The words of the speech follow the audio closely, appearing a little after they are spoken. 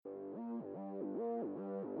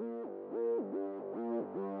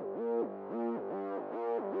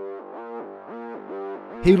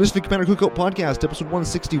Hey, listen to Commander Cookout Podcast, episode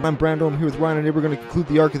 160. I'm Brando. I'm here with Ryan, and today we're going to conclude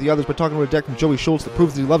the arc of the others by talking about a deck from Joey Schultz that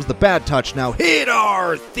proves that he loves the bad touch. Now, hit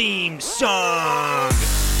our theme song!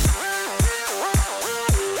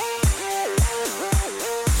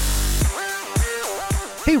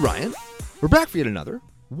 Hey, Ryan. We're back for yet another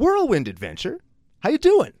whirlwind adventure. How you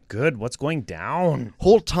doing? Good. What's going down?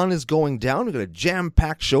 Whole ton is going down. We've got a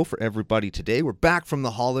jam-packed show for everybody today. We're back from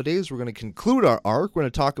the holidays. We're going to conclude our arc. We're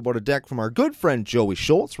going to talk about a deck from our good friend Joey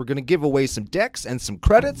Schultz. We're going to give away some decks and some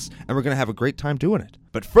credits, and we're going to have a great time doing it.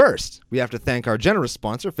 But first, we have to thank our generous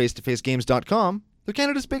sponsor, FaceToFaceGames.com. They're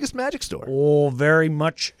Canada's biggest Magic store. Oh, very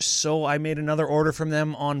much so. I made another order from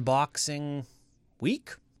them on Boxing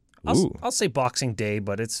Week. I'll say Boxing Day,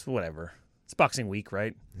 but it's whatever. It's Boxing Week,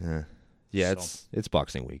 right? Yeah, it's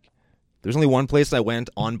Boxing Week. There's only one place I went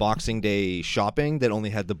on Boxing Day shopping that only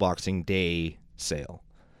had the Boxing Day sale.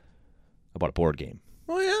 I bought a board game.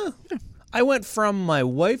 Oh, yeah. I went from my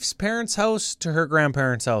wife's parents' house to her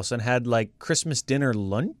grandparents' house and had like Christmas dinner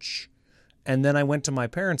lunch. And then I went to my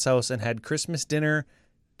parents' house and had Christmas dinner.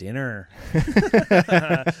 That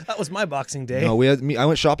was my Boxing Day. No, I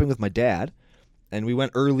went shopping with my dad, and we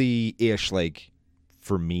went early-ish, like,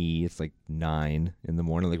 for me, it's like 9 in the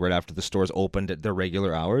morning, like right after the stores opened at their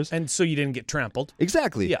regular hours. And so you didn't get trampled.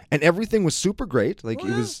 Exactly. Yeah. And everything was super great. Like, it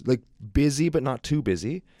was like busy, but not too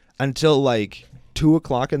busy until like 2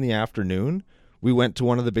 o'clock in the afternoon. We went to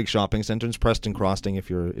one of the big shopping centers, Preston Crossing, if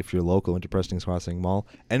you're local, into Preston Crossing Mall.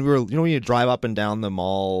 And we were, when you drive up and down the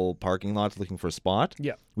mall parking lots looking for a spot?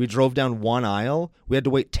 Yeah. We drove down one aisle. We had to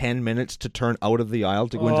wait 10 minutes to turn out of the aisle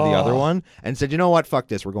to go into the other one, and said, you know what, fuck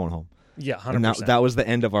this, we're going home. Yeah, 100%. And that was the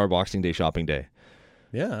end of our Boxing Day shopping day.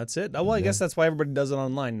 Yeah, that's it. Well, I guess that's why everybody does it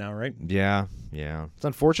online now, right? Yeah. It's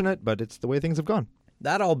unfortunate, but it's the way things have gone.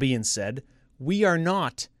 That all being said, we are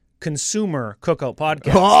not Consumer Cookout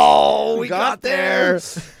Podcast. Oh, we got there.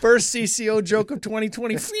 First CCO joke of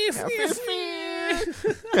 2020.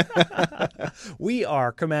 We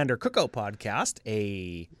are Commander Cookout Podcast,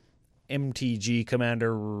 a MTG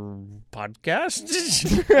Commander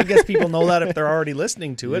podcast. I guess people know that if they're already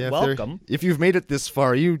listening to it. Welcome. If you've made it this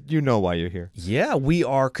far, you know why you're here. Yeah, we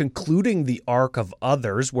are concluding the arc of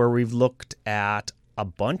Others, where we've looked at a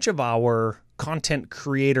bunch of our content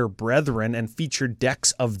creator brethren and featured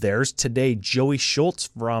decks of theirs. Today, Joey Schultz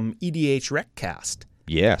from EDH Recast.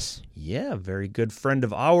 Yes. Yeah, very good friend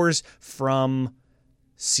of ours from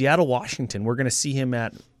Seattle, Washington. We're going to see him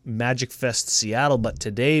at Magic Fest Seattle, but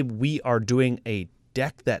today we are doing a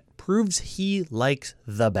deck that proves he likes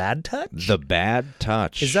the bad touch. The bad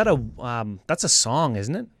touch. Is that that's a song,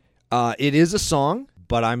 isn't it? It is a song,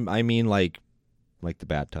 but I mean like the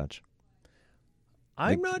bad touch.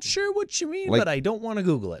 I'm not sure what you mean, like, but I don't want to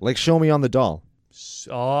Google it. Like Show Me on the Doll.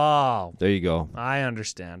 Oh. There you go. I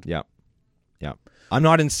understand. Yep. I'm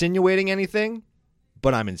not insinuating anything,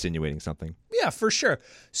 but I'm insinuating something. Yeah, for sure.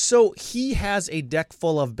 So he has a deck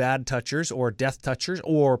full of bad touchers or death touchers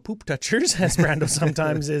or poop touchers, as Brando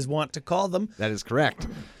sometimes is wont to call them. That is correct.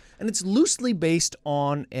 And it's loosely based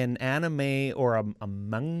on an anime or a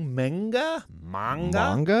manga?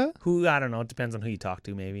 Manga? Who, I don't know, it depends on who you talk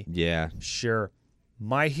to maybe. Yeah. Sure.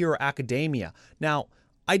 My Hero Academia. Now,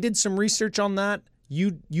 I did some research on that.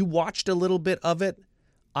 You watched a little bit of it.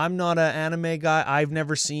 I'm not an anime guy. I've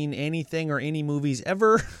never seen anything or any movies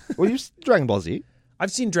ever. Well, you've seen Dragon Ball Z. I've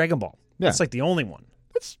seen Dragon Ball. Yeah. That's like the only one.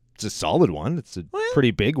 It's a solid one. It's a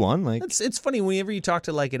pretty big one. Like it's funny whenever you talk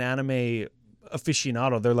to like an anime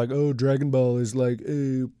aficionado, they're like, "Oh, Dragon Ball is like."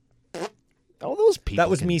 All those people. That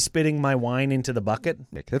was me spitting my wine into the bucket.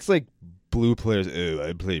 Nick, that's like blue players. Oh,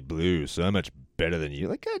 I play blue, so I'm much better than you.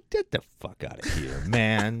 Like, get the fuck out of here,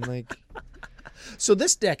 man. Like, so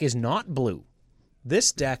this deck is not blue.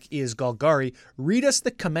 This deck is Golgari. Read us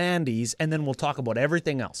the commandees, and then we'll talk about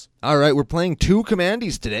everything else. All right, we're playing 2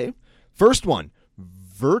 commandees today. First one,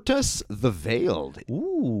 Virtus the Veiled.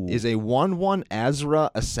 Ooh. Is a 1/1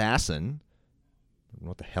 Azra assassin. I don't know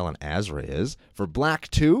what the hell an Azra is. For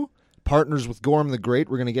black 2, partners with Gorm the Great.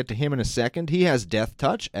 We're going to get to him in a second. He has Death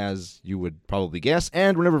Touch, as you would probably guess.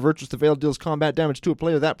 And whenever Virtus the Veiled deals combat damage to a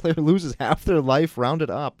player, that player loses half their life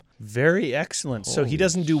rounded up. Very excellent. So he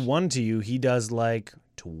doesn't do 1 to you. He does like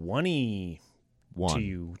 21 to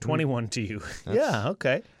you. 21 to you. Yeah,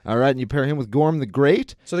 okay. All right, and you pair him with Gorm the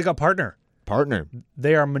Great. So they got partner.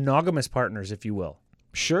 They are monogamous partners, if you will.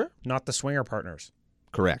 Sure. Not the swinger partners.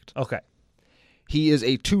 Correct. Okay. He is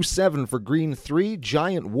a 2/7 for green 3,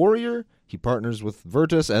 Giant Warrior. He partners with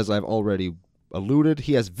Virtus, as I've already alluded.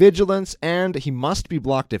 He has Vigilance, and he must be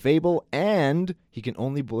blocked if able, and he can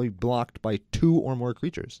only be blocked by 2 or more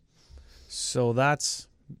creatures. So that's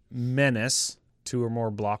Menace. 2 or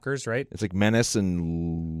more blockers, right? It's like Menace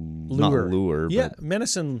and Lure. Not Lure. Yeah,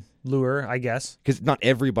 Menace and Lure, I guess. Because not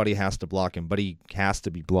everybody has to block him, but he has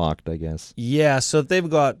to be blocked, I guess. Yeah, so if they've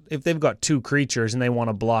got 2 creatures and they want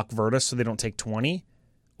to block Virtus so they don't take 20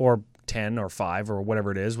 or 10 or 5 or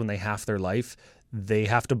whatever it is when they half their life, they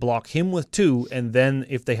have to block him with 2, and then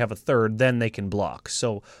if they have a third, then they can block.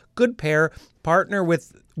 So good pair. Partner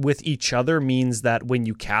with each other means that when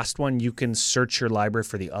you cast one, you can search your library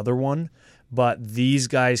for the other one, but these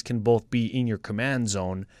guys can both be in your command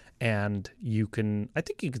zone, and I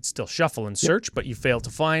think you could still shuffle and search, but you fail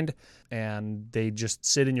to find, and they just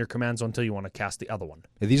sit in your command zone until you want to cast the other one.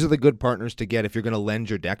 These are the good partners to get if you're going to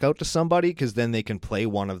lend your deck out to somebody, because then they can play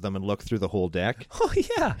one of them and look through the whole deck. Oh,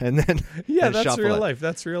 yeah. And then Yeah, that's shuffle real it. life.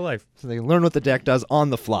 That's real life. So they can learn what the deck does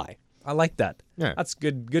on the fly. I like that. Yeah. That's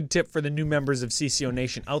good tip for the new members of CCO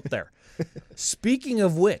Nation out there. Speaking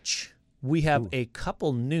of which, we have a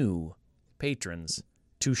couple new patrons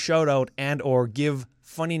to shout out and or give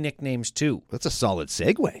funny nicknames to. That's a solid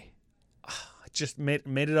segue. I just made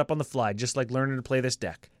it up on the fly, just like learning to play this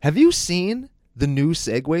deck. Have you seen the new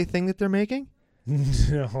Segway thing that they're making?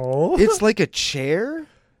 No. It's like a chair,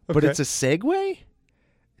 but Okay. it's a Segway.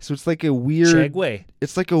 So it's like a weird Segway.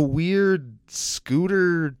 It's like a weird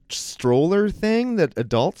scooter stroller thing that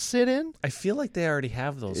adults sit in. I feel like they already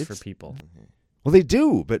have those for people. Well, they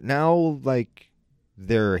do, but now like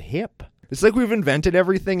they're hip. It's like we've invented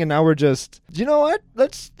everything, and now we're just, you know what?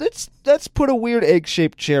 Let's put a weird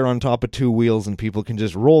egg-shaped chair on top of 2 wheels, and people can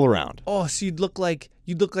just roll around. Oh, so you'd look like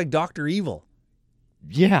Dr. Evil.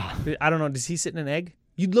 Yeah, I don't know. Does he sit in an egg?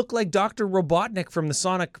 You'd look like Dr. Robotnik from the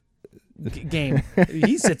Sonic game.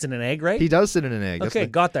 He sits in an egg, right? he does sit in an egg. That's Okay,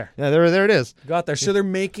 like- got there. yeah, there it is. Got there. So they're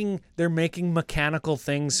making mechanical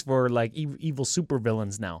things for like evil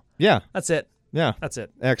supervillains now. Yeah, That's it. yeah, That's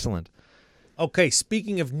it. excellent. Okay,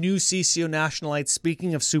 speaking of new CCO Nationalites,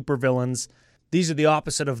 speaking of supervillains, these are the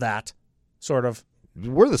opposite of that, sort of.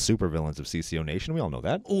 We're the supervillains of CCO Nation. We all know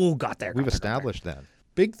that. Oh, got there. We've established that.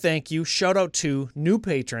 Big thank you. Shout out to new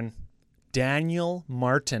patron, Daniel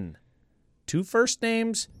Martin. 2 first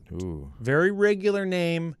names, Ooh. very regular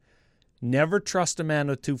name. Never trust a man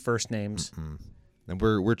with 2 first names. And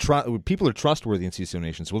people are trustworthy in CCO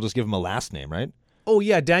Nation, so we'll just give them a last name, right? Oh,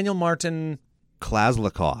 yeah, Daniel Martin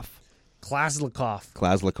Klazlikov.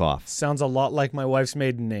 Klazlikov. Sounds a lot like my wife's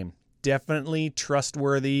maiden name. Definitely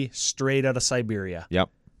trustworthy, straight out of Siberia. Yep.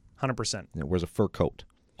 100%. It wears a fur coat.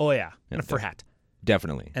 Oh, yeah. And a fur hat.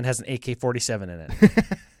 Definitely. And has an AK-47 in it.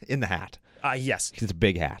 In the hat. Yes. It's a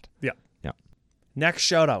big hat. Yeah. Yeah. Next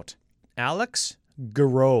shout out. Alex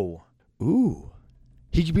Garreau. Ooh.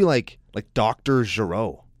 He could be like Dr.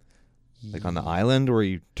 Giraud. Like on the island where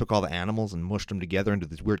he took all the animals and mushed them together into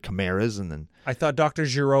these weird chimeras and then... I thought Dr.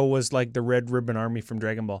 Giraud was like the Red Ribbon Army from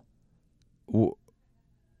Dragon Ball.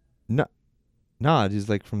 No, he's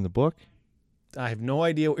like from the book. I have no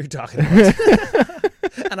idea what you're talking about.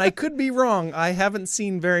 And I could be wrong. I haven't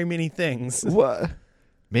seen very many things. What?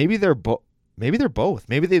 Maybe they're both.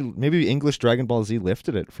 Maybe English Dragon Ball Z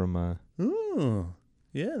lifted it from... Ooh.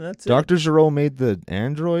 Yeah, that's it. Dr. Giraud made the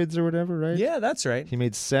androids or whatever, right? Yeah, that's right. He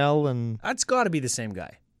made Cell and... That's got to be the same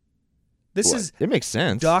guy. This is It makes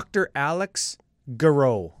sense. Dr. Alex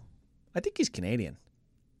Garreau. I think he's Canadian.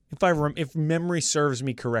 If memory serves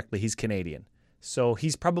me correctly, he's Canadian. So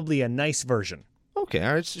he's probably a nice version. Okay,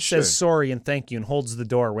 all right, sure. Says sorry and thank you and holds the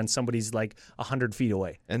door when somebody's like 100 feet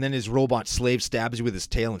away. And then his robot slave stabs you with his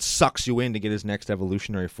tail and sucks you in to get his next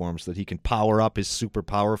evolutionary form so that he can power up his super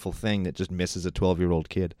powerful thing that just misses a 12-year-old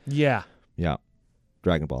kid. Yeah. Yeah.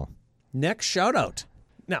 Dragon Ball. Next shout out.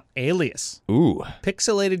 Now, alias. Ooh.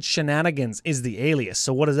 Pixelated Shenanigans is the alias.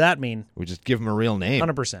 So what does that mean? We just give him a real name.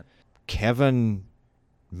 100%. Kevin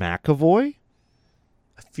McAvoy?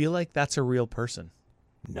 I feel like that's a real person.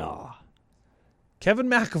 Nah. Kevin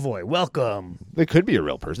McAvoy, welcome. It could be a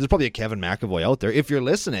real person. There's probably a Kevin McAvoy out there. If you're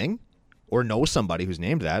listening or know somebody who's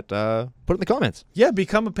named that, put it in the comments. Yeah,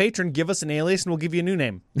 become a patron, give us an alias, and we'll give you a new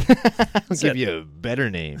name. I'll give you a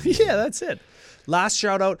better name. Yeah, that's it. Last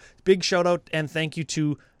shout out, big shout out, and thank you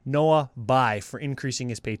to Noah Bai for increasing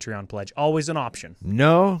his Patreon pledge. Always an option.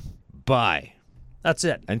 No, bye. That's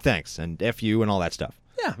it. And thanks, and F you and all that stuff.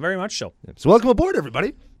 Yeah, very much so. So welcome aboard,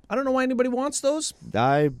 everybody. I don't know why anybody wants those.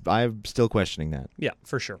 I'm still questioning that, Yeah,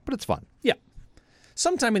 for sure. but it's fun. Yeah.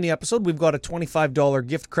 Sometime in the episode, we've got a $25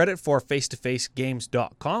 gift credit for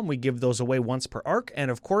FaceToFaceGames.com. We give those away once per arc.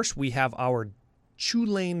 And, of course, we have our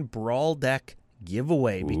Chulane Brawl deck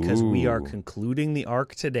giveaway because we are concluding the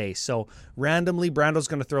arc today. So, randomly, Brando's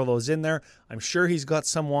going to throw those in there. I'm sure he's got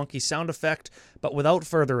some wonky sound effect. But without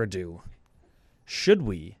further ado, should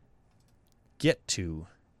we get to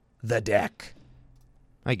the deck?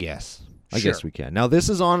 I guess Sure. we can. Now, this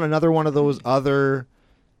is on another one of those other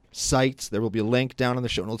sites. There will be a link down in the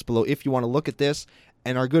show notes below if you want to look at this.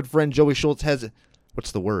 And our good friend Joey Schultz has,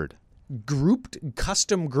 what's the word? Grouped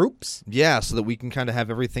custom groups? Yeah, so that we can kind of have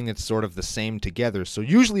everything that's sort of the same together. So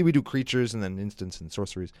usually we do creatures and then instants and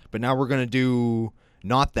sorceries. But now we're going to do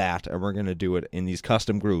not that, and we're going to do it in these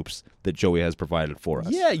custom groups that Joey has provided for us.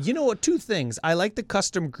 Yeah, you know what? Two things. I like the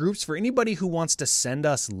custom groups. For anybody who wants to send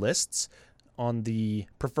us lists on the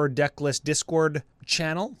Preferred Deck List Discord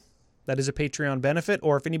channel, that is a Patreon benefit.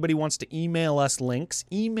 Or if anybody wants to email us links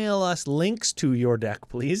to your deck,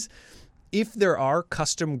 please. If there are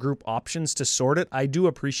custom group options to sort it, I do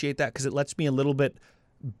appreciate that because it lets me a little bit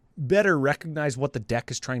better recognize what the deck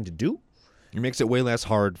is trying to do. It makes it way less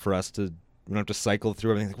hard for us to, we don't have to cycle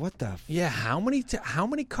through everything. Like, what the? Yeah, how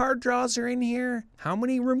many card draws are in here? How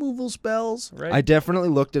many removal spells? Right. I definitely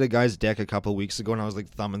looked at a guy's deck a couple of weeks ago, and I was like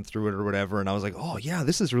thumbing through it or whatever, and I was like, oh yeah,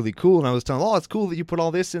 this is really cool. And I was telling him, oh, it's cool that you put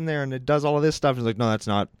all this in there and it does all of this stuff. And he's like, no,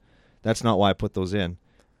 that's not why I put those in.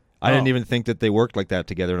 I didn't even think that they worked like that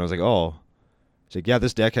together. And I was like, oh. It's like, yeah,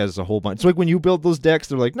 this deck has a whole bunch. It's like when you build those decks,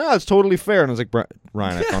 they're like, no, it's totally fair. And I was like,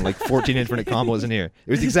 Ryan, I found like 14 infinite combos in here.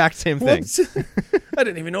 It was the exact same thing. I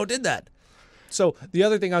didn't even know it did that. So the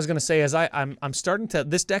other thing I was going to say is I'm starting to,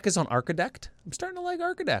 this deck is on Archidekt. I'm starting to like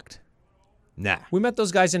Archidekt. Nah. We met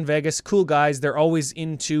those guys in Vegas. Cool guys. They're always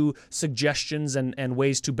into suggestions and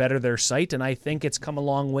ways to better their site. And I think it's come a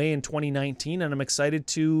long way in 2019. And I'm excited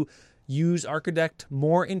to use Archidekt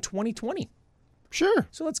more in 2020. Sure.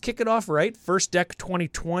 So let's kick it off right. First deck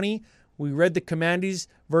 2020. We read the commandees,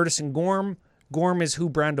 Virtus and Gorm. Gorm is who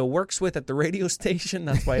Brando works with at the radio station.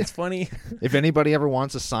 That's why it's funny. If anybody ever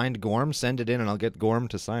wants a signed Gorm, send it in and I'll get Gorm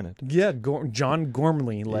to sign it. Yeah, John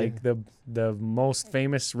Gormley, like the most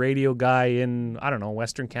famous radio guy in, I don't know,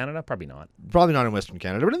 Western Canada? Probably not. Probably not in Western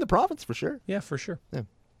Canada, but in the province for sure. Yeah, for sure. Yeah.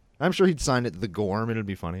 I'm sure he'd sign it the Gorm. It'd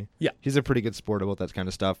be funny. Yeah. He's a pretty good sport about that kind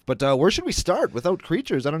of stuff. But where should we start without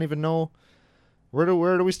creatures? I don't even know. Where do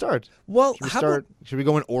we start? Well, should we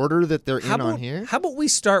go in order that they're in on here? How about we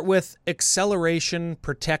start with acceleration,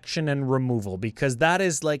 protection, and removal, because that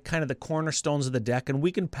is like kind of the cornerstones of the deck, and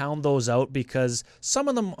we can pound those out because some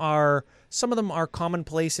of them are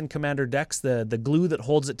commonplace in Commander decks, the glue that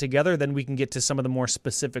holds it together. Then we can get to some of the more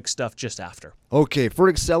specific stuff just after. Okay, for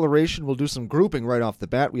acceleration, we'll do some grouping right off the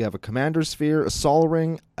bat. We have a Commander Sphere, a Sol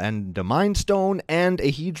Ring, and a Mind Stone, and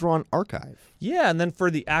a Hedron Archive. Yeah, and then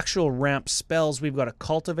for the actual ramp spells, we've got a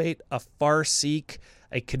Cultivate, a Farseek,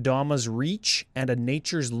 a Kadama's Reach, and a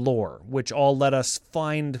Nature's Lore, which all let us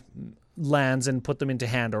find lands and put them into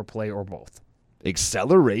hand or play or both.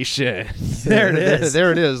 Acceleration. There it is.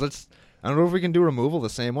 There it is. I don't know if we can do removal the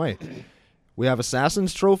same way. We have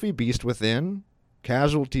Assassin's Trophy, Beast Within,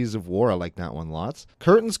 Casualties of War, I like that one lots.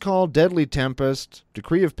 Curtain's Call, Deadly Tempest,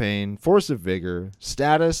 Decree of Pain, Force of Vigor,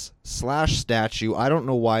 Status, /Statue. I don't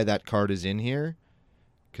know why that card is in here,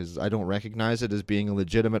 because I don't recognize it as being a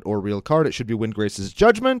legitimate or real card. It should be Windgrace's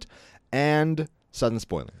Judgment, and Sudden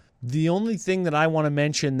Spoiling. The only thing that I want to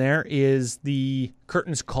mention there is the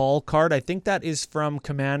Curtain's Call card. I think that is from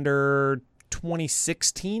Commander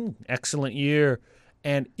 2016. Excellent year.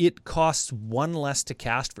 And it costs one less to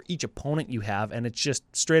cast for each opponent you have, and it's just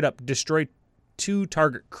straight up destroy 2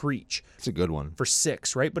 target creature. It's a good one. For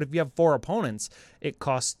 6, right? But if you have 4 opponents, it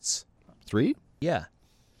costs 3? Yeah.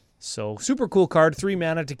 So super cool card. 3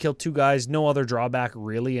 mana to kill 2 guys. No other drawback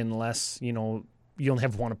really, unless, you only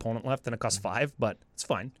have 1 opponent left and it costs 5, but it's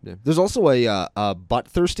fine. Yeah. There's also a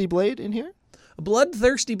Butt-Thirsty Blade in here. A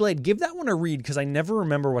Bloodthirsty Blade. Give that one a read because I never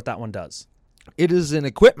remember what that one does. It is an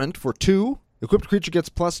equipment for 2. Equipped creature gets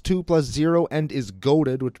 +2/+0 and is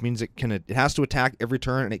goaded, which means it has to attack every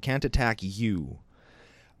turn and it can't attack you.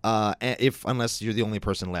 Unless you're the only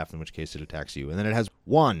person left, in which case it attacks you. And then it has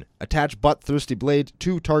 1. Attach Butt-Thirsty Blade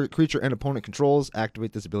to target creature and opponent controls.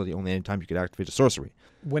 Activate this ability only anytime you can activate a sorcery.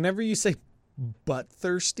 Whenever you say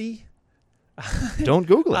butt-thirsty, don't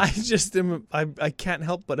Google it. I just I can't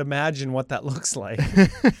help but imagine what that looks like.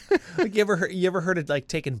 Like you ever heard of like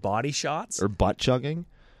taking body shots or butt chugging?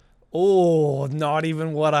 Oh, not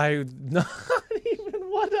even what I was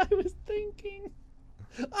thinking.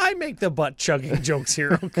 I make the butt chugging jokes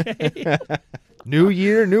here, okay? New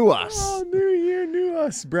year, new us. Oh, new year, new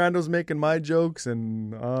us. Brando's making my jokes,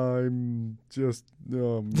 and I'm just,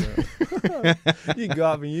 man. You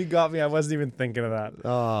got me. I wasn't even thinking of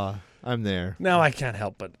that. I'm there. Now I can't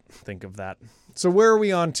help but think of that. So where are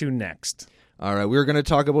we on to next? All right, we're going to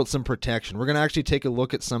talk about some protection. We're going to actually take a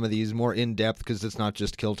look at some of these more in-depth because it's not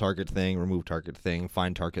just kill target thing, remove target thing,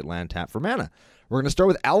 find target land, tap for mana. We're going to start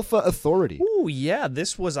with Alpha Authority. Ooh, yeah,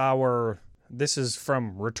 this was our This is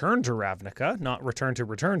from Return to Ravnica, not Return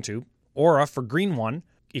to. Aura for green 1.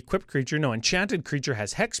 Equipped creature, no, enchanted creature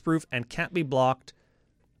has hexproof and can't be blocked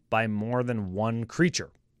by more than one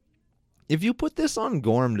creature. If you put this on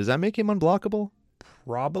Gorm, does that make him unblockable?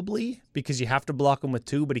 Probably, because you have to block him with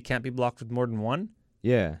 2, but he can't be blocked with more than 1.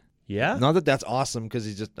 Yeah. Yeah? Not that that's awesome, because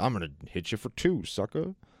he's just, I'm going to hit you for 2,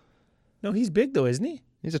 sucker. No, he's big, though, isn't he?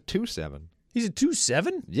 He's a 2/7. He's a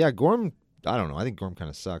 2/7? Yeah, Gorm, I don't know. I think Gorm kind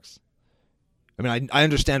of sucks. I mean, I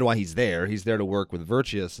understand why he's there. He's there to work with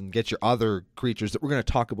Virtuous and get your other creatures that we're going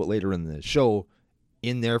to talk about later in the show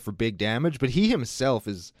in there for big damage. But he himself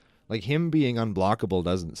is, like, him being unblockable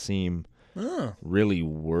doesn't seem really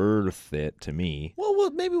worth it to me. Well,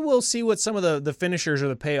 maybe we'll see what some of the finishers or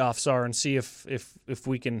the payoffs are and see if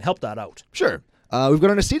we can help that out. Sure. We've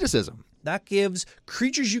got an asceticism. That gives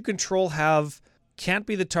creatures you control can't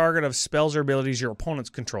be the target of spells or abilities your opponents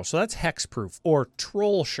control. So that's hexproof or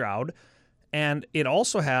Troll Shroud. And it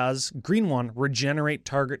also has, green 1, regenerate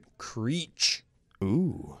target creature.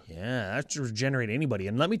 Ooh. Yeah, that's regenerate anybody.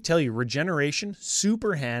 And let me tell you, regeneration,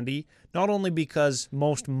 super handy, not only because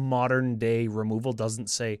most modern day removal doesn't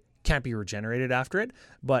say can't be regenerated after it,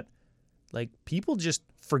 but like people just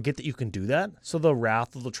forget that you can do that. So they'll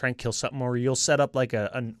Wrath, they'll try and kill something, or you'll set up like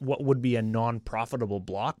a what would be a non-profitable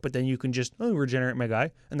block, but then you can just regenerate my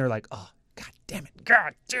guy. And they're like, oh, god damn it,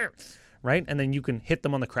 god damn it. Right? And then you can hit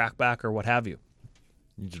them on the crackback or what have you.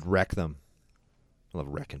 You just wreck them. I love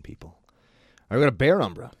wrecking people. All right, we got a Bear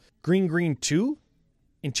Umbra. Green 2.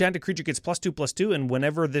 Enchanted creature gets +2/+2, and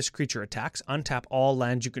whenever this creature attacks, untap all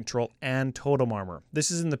lands you control and totem armor.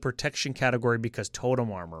 This is in the protection category because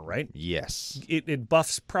totem armor, right? Yes. It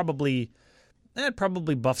buffs probably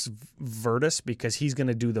buffs Virtus because he's going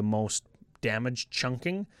to do the most damage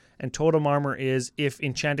chunking. And totem armor is if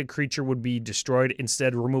enchanted creature would be destroyed,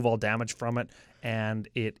 instead remove all damage from it, and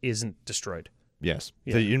it isn't destroyed. Yes.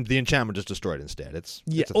 Yeah. The enchantment is destroyed instead. It's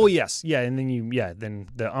yeah. a Oh thing. yes. Yeah. And then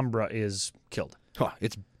the Umbra is killed. Huh,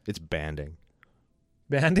 it's banding.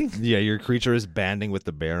 Banding? Yeah, your creature is banding with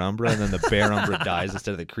the Bear Umbra, and then the Bear Umbra dies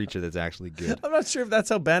instead of the creature that's actually good. I'm not sure if that's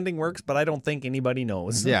how banding works, but I don't think anybody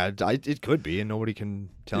knows. Yeah, it could be, and nobody can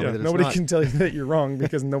tell me that it's nobody not. can tell you that you're wrong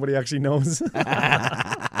because nobody actually knows.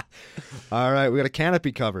 All right, we got a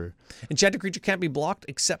canopy cover. Enchanted creature can't be blocked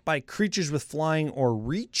except by creatures with flying or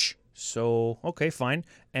reach. So, okay, fine.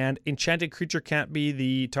 And enchanted creature can't be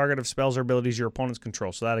the target of spells or abilities your opponents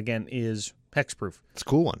control. So that, again, is hexproof. It's a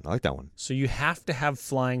cool one. I like that one. So you have to have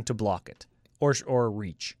flying to block it or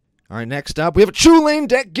reach. All right, next up, we have a Chulane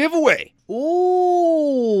deck giveaway.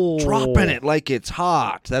 Ooh. Dropping it like it's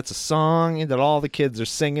hot. That's a song that all the kids are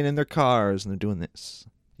singing in their cars, and they're doing this.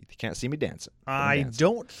 You can't see me dancing. but I'm I dancing.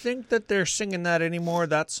 don't think that they're singing that anymore.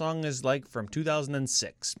 That song is like from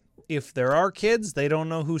 2006. If there are kids, they don't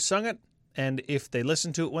know who sung it. And if they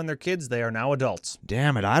listen to it when they're kids, they are now adults.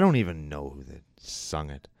 Damn it, I don't even know who that sung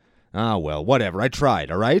it. Ah, well, whatever. I tried,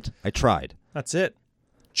 all right? I tried. That's it.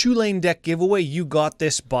 Chulane deck giveaway. You got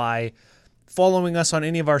this by following us on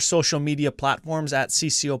any of our social media platforms at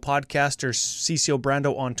CCO Podcast or CCO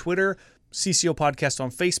Brando on Twitter, CCO Podcast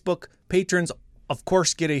on Facebook. Patrons, of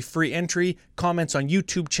course, get a free entry, comments on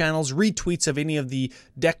YouTube channels, retweets of any of the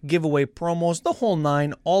deck giveaway promos, the whole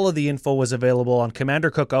nine. All of the info was available on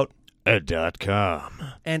CommanderCookout.com.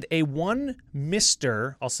 And a one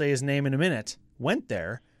Mr., I'll say his name in a minute, went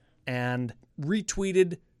there and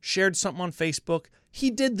retweeted, shared something on Facebook.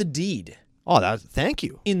 He did the deed Oh, thank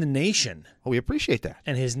you. in the nation. Oh, we appreciate that.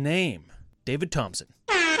 And his name, David Thompson.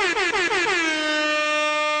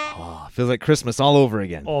 Oh, feels like Christmas all over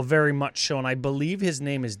again. Oh, very much so. And I believe his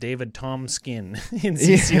name is David Tomskin in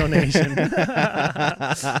CCO Nation.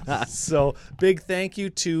 So big thank you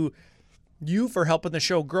to you for helping the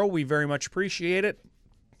show grow. We very much appreciate it.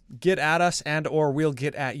 Get at us and or we'll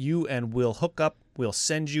get at you and we'll hook up. We'll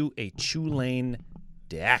send you a Chulane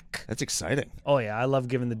deck. That's exciting. Oh, yeah. I love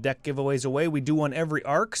giving the deck giveaways away. We do one every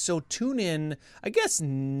arc. So tune in, I guess,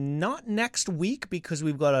 not next week because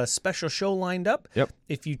we've got a special show lined up. Yep.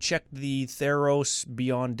 If you check the Theros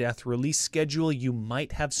Beyond Death release schedule, you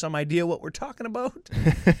might have some idea what we're talking about.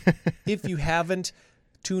 If you haven't,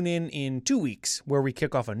 tune in 2 weeks where we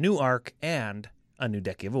kick off a new arc and a new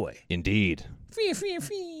deck giveaway. Indeed. Free, free,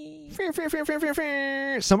 free.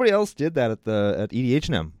 Somebody else did that at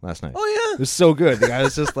EDH&M last night. Oh, yeah. It was so good. The guy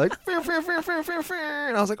was just like, and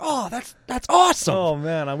I was like, oh, that's awesome. Oh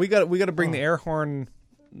man, we got to bring the air horn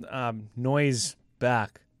noise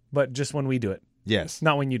back, but just when we do it, Yes.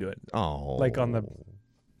 not when you do it. Oh. Like on the,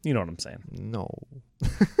 you know what I'm saying. No.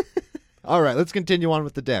 All right, let's continue on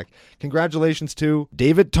with the deck. Congratulations to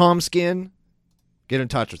David Tomskin. Get in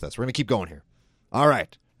touch with us. We're going to keep going here. All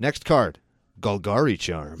right, next card. Golgari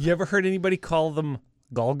charm. You ever heard anybody call them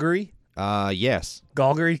Golgari? Yes.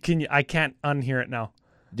 Golgari, I can't unhear it now.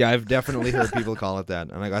 Yeah, I've definitely heard people call it that.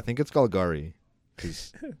 And I think it's Golgari.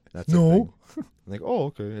 Because that's a No. thing. I'm like, oh,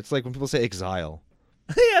 okay. It's like when people say exile.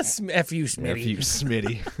 Yes, F you, Smitty. F you,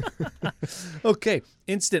 Smitty. Okay,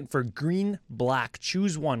 instant for green, black.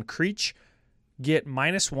 Choose one. Creech, get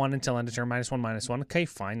 -1 until end of turn. -1/-1. Okay,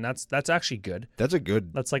 fine. That's actually good. That's a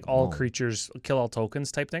good. That's like all Oh. creatures, kill all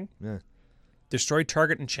tokens type thing. Yeah. Destroy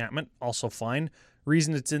target enchantment, also fine.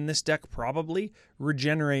 Reason it's in this deck, probably.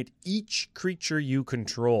 Regenerate each creature you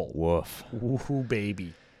control. Woof. Ooh,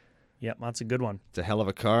 baby. Yep, that's a good one. It's a hell of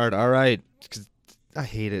a card. All right. 'Cause I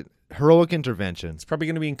hate it. Heroic Intervention. It's probably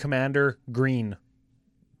going to be in Commander green,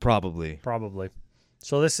 Probably. probably.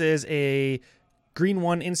 So this is a green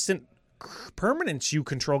 1 instant permanence you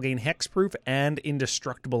control, gain hexproof and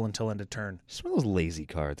indestructible until end of turn. It's one of those lazy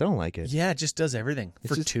cards. I don't like it. Yeah, it just does everything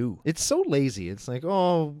for just- 2. It's so lazy. It's like,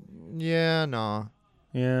 oh, yeah, nah.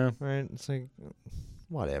 Yeah. Right? It's like,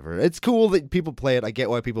 whatever. It's cool that people play it. I get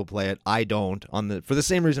why people play it. I don't. For the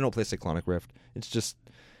same reason I don't play Cyclonic Rift.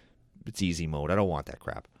 It's easy mode. I don't want that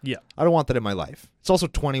crap. Yeah. I don't want that in my life. It's also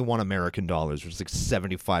 21 American dollars, which is like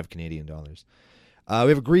 75 Canadian dollars. We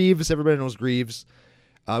have a Greaves. Everybody knows Greaves.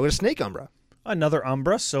 We have a Snake Umbra. Another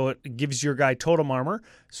Umbra, so it gives your guy totem armor.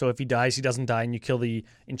 So if he dies, he doesn't die, and you kill the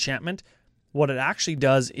enchantment. What it actually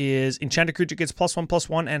does is enchanted creature gets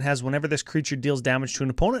 +1/+1 and has whenever this creature deals damage to an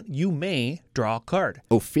opponent, you may draw a card.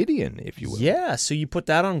 Ophidian, if you will. Yeah, so you put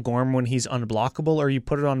that on Gorm when he's unblockable, or you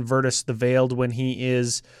put it on Virtus the Veiled when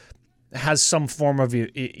he has some form of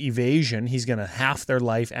evasion. He's going to half their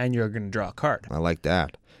life, and you're going to draw a card. I like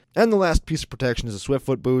that. And the last piece of protection is a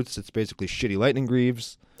Swiftfoot Boots. It's basically shitty Lightning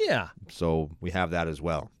Greaves. Yeah. So we have that as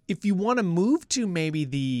well. If you want to move to maybe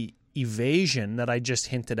the evasion that I just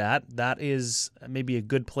hinted at, that is maybe a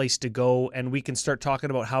good place to go, and we can start talking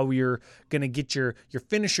about how you're going to get your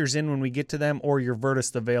finishers in when we get to them, or your Virtus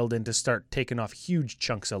the Veiled in to start taking off huge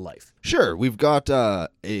chunks of life. Sure, we've got a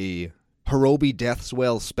Hirobi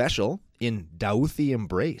Deathswell special in Dauthi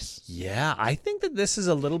Embrace. Yeah, I think that this is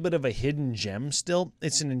a little bit of a hidden gem still.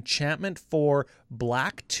 It's an enchantment for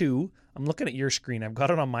black 2. I'm looking at your screen. I've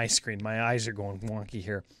got it on my screen. My eyes are going wonky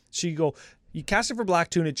here. So you cast it for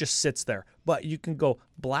black 2 and it just sits there. But you can go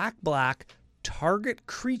black, target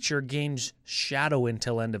creature gains shadow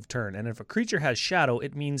until end of turn. And if a creature has shadow,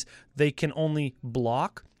 it means they can only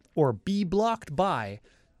block or be blocked by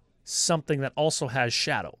something that also has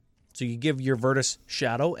shadow. So you give your Virtus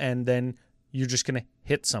shadow, and then you're just going to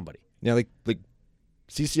hit somebody. Yeah, like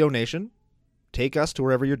CCO Nation, take us to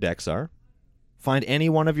wherever your decks are, find any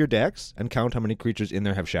one of your decks, and count how many creatures in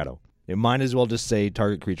there have shadow. It might as well just say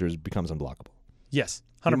target creatures becomes unblockable. Yes,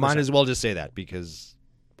 100%. You might as well just say that, because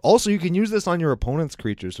also you can use this on your opponent's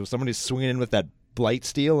creatures. So if somebody's swinging in with that Blight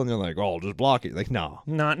Steel and they're like, oh, I'll just block it. Like, no.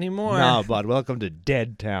 Not anymore. No, bud. Welcome to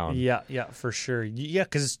Dead Town. Yeah, for sure. Yeah,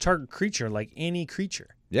 because it's target creature, like any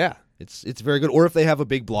creature. Yeah, it's very good. Or if they have a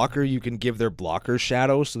big blocker, you can give their blocker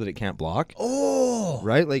shadow so that it can't block. Oh!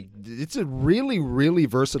 Right? Like, it's a really, really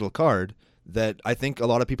versatile card that I think a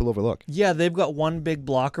lot of people overlook. Yeah, they've got one big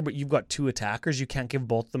blocker, but you've got 2 attackers. You can't give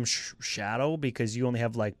both of them shadow because you only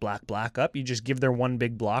have like black up. You just give their one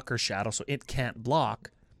big blocker shadow so it can't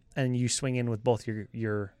block, and you swing in with both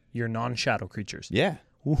your non-shadow creatures. Yeah.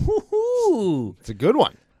 Woohoo! It's a good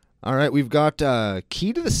one. All right, we've got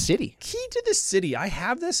Key to the City. Key to the City. I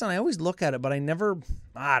have this, and I always look at it, but I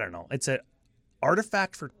don't know. It's an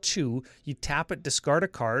artifact for 2. You tap it, discard a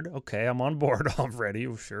card. Okay, I'm on board already,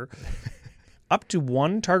 sure. Up to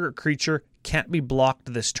 1 target creature can't be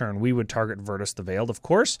blocked this turn. We would target Virtus the Veiled, of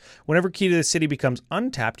course. Whenever Key to the City becomes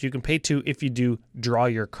untapped, you can pay 2. If you do, draw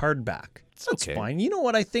your card back. That's okay. fine. You know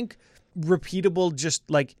what? I think repeatable, just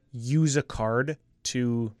like use a card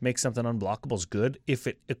to make something unblockable is good if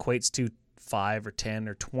it equates to 5 or 10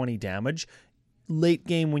 or 20 damage late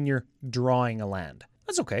game when you're drawing a land.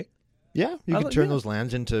 That's okay. Yeah, you can turn those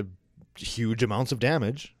lands into huge amounts of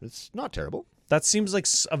damage. It's not terrible. That seems like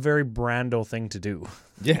a very Brando thing to do.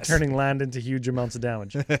 Yes. Turning land into huge amounts of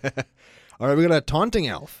damage. All right, we got a Taunting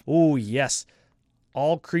Elf. Oh, yes.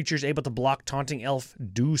 All creatures able to block Taunting Elf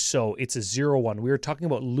do so. It's a 0/1. We were talking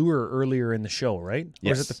about Lure earlier in the show, right? Or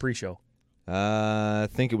Yes. was it the pre-show? I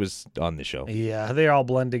think it was on the show. Yeah, they all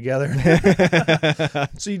blend together.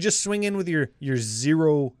 So you just swing in with your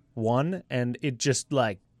 0/1, and it just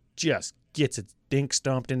gets its dink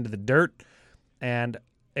stomped into the dirt, and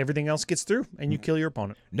everything else gets through, and you kill your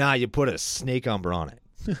opponent. Nah, you put a Snake Umbra on it.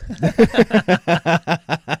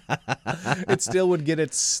 It still would get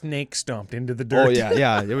its snake stomped into the dirt. Oh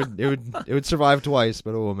yeah. It would survive twice,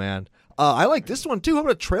 but oh man. I like this one too. How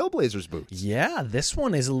about a Trailblazers boots? Yeah, this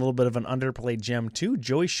one is a little bit of an underplayed gem too.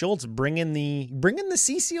 Joey Schultz bringing the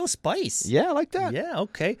CCO spice. Yeah, I like that. Yeah,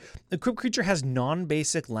 okay. Equipped creature has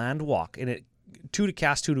non-basic land walk, and it 2 to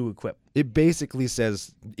cast, 2 to equip. It basically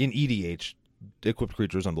says in EDH, equipped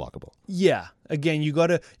creature is unblockable. Yeah. Again, you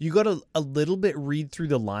gotta a little bit read through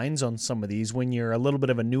the lines on some of these when you're a little bit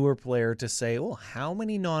of a newer player to say, oh, how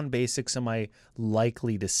many non-basics am I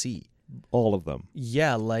likely to see? All of them.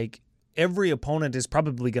 Yeah, like every opponent is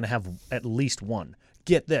probably going to have at least one.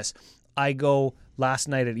 Get this. I go last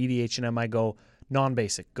night at EDH&M, I go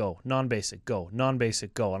non-basic, go, non-basic, go,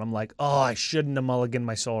 non-basic, go. And I'm like, oh, I shouldn't have mulliganed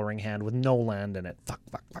my Soul Ring hand with no land in it. Fuck,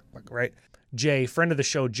 right? Jay, friend of the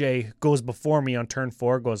show, Jay, goes before me on turn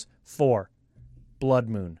 4, goes 4, Blood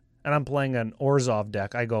Moon. And I'm playing an Orzhov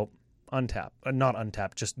deck. I go untap, not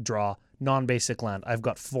untap, just draw non-basic land. I've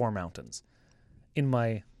got 4 mountains in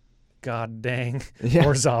my god dang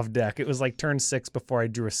Orzhov deck. It was like turn 6 before I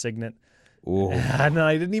drew a Signet. Ooh. And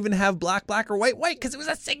I didn't even have black or white because it was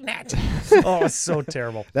a Signet. Oh, it's so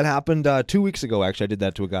terrible. That happened 2 weeks ago, actually. I did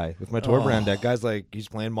that to a guy with my Torbrand deck. Guy's like, he's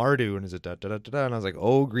playing Mardu, and is it da-da-da-da-da? And I was like,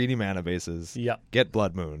 oh, greedy mana bases. Yep. Get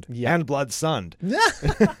Blood Mooned. Yep. And Blood Sunned.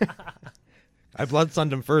 I Blood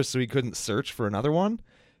Sunned him first so he couldn't search for another one,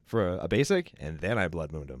 for a basic, and then I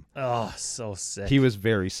Blood Mooned him. Oh, so sick. He was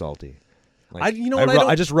very salty. Like,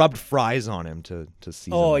 I just rubbed fries on him to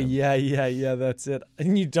season Oh, him. yeah, that's it.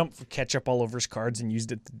 And you dump ketchup all over his cards and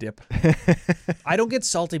used it to dip. I don't get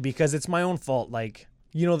salty because it's my own fault. Like,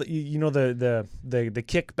 the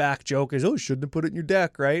kickback joke is, oh, shouldn't have put it in your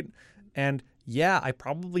deck, right? And yeah, I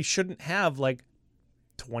probably shouldn't have like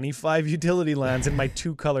 25 utility lands in my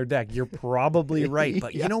 2-color deck. You're probably right.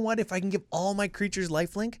 But you know what? If I can give all my creatures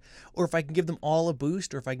lifelink, or if I can give them all a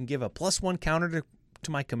boost, or if I can give a +1 counter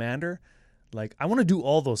to my commander, like, I want to do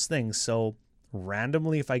all those things. So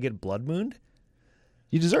randomly, if I get Blood Mooned,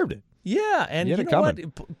 you deserved it. Yeah, and you know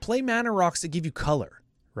what? Play mana rocks that give you color,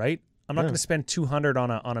 right? I'm not going to spend 200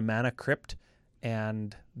 on a mana crypt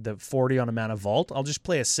and the 40 on a mana vault. I'll just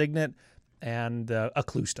play a Signet and a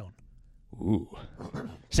Cluestone. Ooh.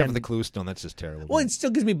 Except for the Cluestone, that's just terrible. Well, it still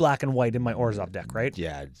gives me black and white in my Orzhov deck, right?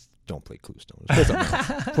 Yeah, don't play Cluestone. Play something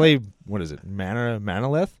else. Play, what is it,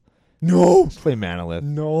 Manalith? No. Let's play Manalith.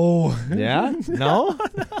 No. Yeah? No?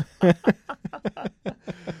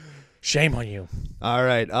 Shame on you. All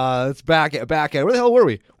right, let's back at where the hell were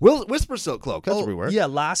we? Whisper Silk Cloak. That's where we were. Yeah,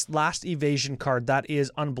 last evasion card. That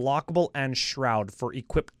is unblockable and Shroud for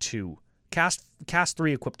equip 2. Cast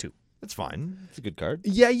 3, equip 2. That's fine. It's a good card.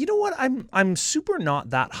 Yeah, you know what? I'm super not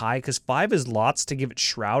that high because 5 is lots to give it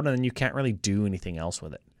Shroud, and then you can't really do anything else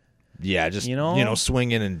with it. Yeah, just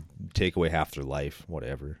swing in and take away half their life,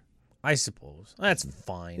 whatever. I suppose. That's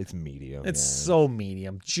fine. It's medium. It's so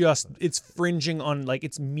medium. Just, it's fringing on, like,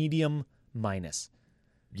 it's medium minus.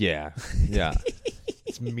 Yeah.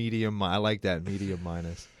 It's medium. I like that, medium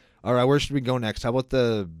minus. All right, where should we go next? How about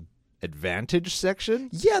the advantage section?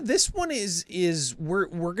 Yeah, this one is we're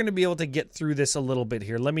going to be able to get through this a little bit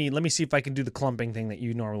here. Let me see if I can do the clumping thing that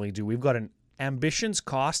you normally do. We've got an Ambition's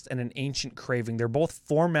Cost and an Ancient Craving. They're both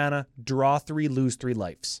 4 mana, draw 3, lose 3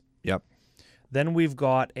 lives. Yep. Then we've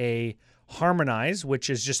got a Harmonize, which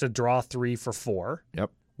is just a draw 3 for 4. Yep.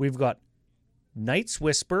 We've got Night's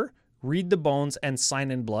Whisper, Read the Bones, and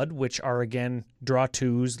Sign in Blood, which are, again, draw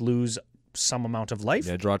 2s, lose some amount of life.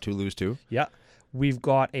 Yeah, draw 2, lose 2. Yeah. We've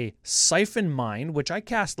got a Siphon Mind, which I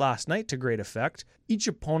cast last night to great effect. Each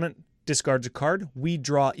opponent discards a card. We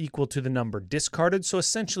draw equal to the number discarded. So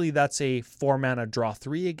essentially that's a 4 mana draw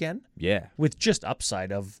 3 again. Yeah. With just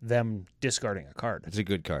upside of them discarding a card. It's a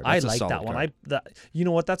good card. I like that one. You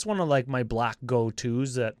know what? That's one of like my black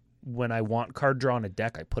go-tos that when I want card draw on a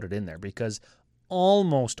deck, I put it in there because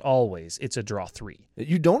almost always it's a draw 3.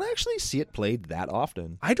 You don't actually see it played that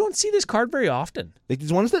often. I don't see this card very often. Like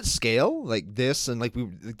these ones that scale, like this, and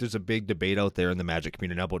there's a big debate out there in the Magic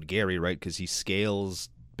community now about Gary, right? Because he scales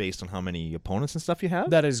based on how many opponents and stuff you have.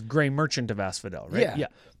 That is Grey Merchant of Asphodel, right? Yeah.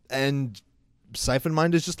 And Siphon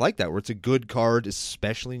Mind is just like that, where it's a good card,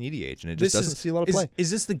 especially in EDH, and it just doesn't see a lot of play. Is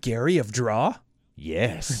this the Gary of Draw?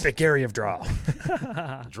 Yes. The Gary of Draw.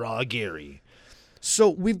 Draw Gary. So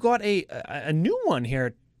we've got a new one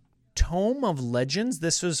here, Tome of Legends.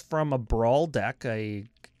 This was from a Brawl deck, a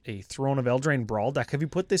Throne of Eldraine Brawl deck. Have you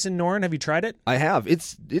put this in Norn? Have you tried it? I have.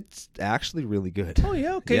 It's actually really good. Oh,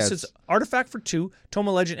 yeah. Okay, yeah, so it's artifact for 2. Tome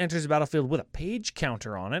of Legend enters the battlefield with a page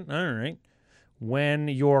counter on it. All right. When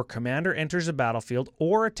your commander enters a battlefield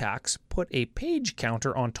or attacks, put a page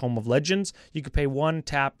counter on Tome of Legends. You could pay 1,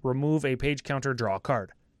 tap, remove a page counter, draw a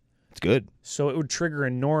card. It's good. So it would trigger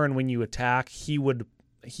in Norn when you attack. He would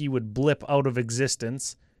blip out of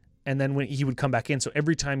existence, And then when he would come back in. So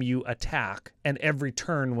every time you attack and every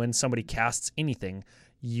turn when somebody casts anything,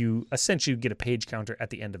 you essentially get a page counter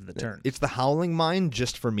at the end of the turn. It's the Howling Mine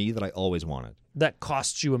just for me that I always wanted. That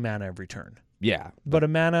costs you a mana every turn. Yeah. But a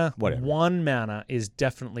mana, whatever. 1 mana is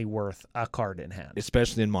definitely worth a card in hand.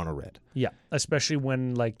 Especially in mono red. Yeah, especially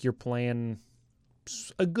when like you're playing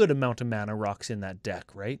a good amount of mana rocks in that deck,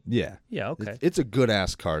 right? Yeah. Yeah, okay. It's a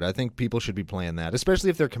good-ass card. I think people should be playing that,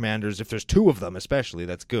 especially if they're commanders. If there's 2 of them, especially,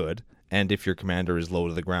 that's good. And if your commander is low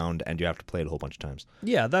to the ground and you have to play it a whole bunch of times.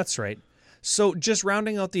 Yeah, that's right. So just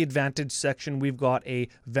rounding out the advantage section, we've got a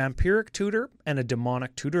vampiric tutor and a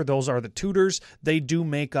demonic tutor. Those are the tutors. They do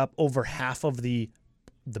make up over half of the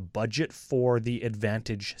budget for the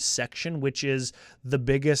advantage section, which is the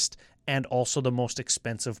biggest and also the most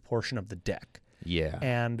expensive portion of the deck. Yeah.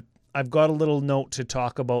 And I've got a little note to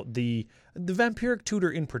talk about the vampiric tutor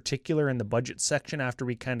in particular in the budget section after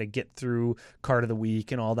we kind of get through card of the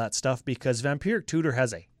week and all that stuff, because vampiric tutor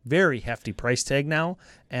has a very hefty price tag now,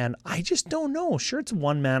 and I just don't know. Sure, it's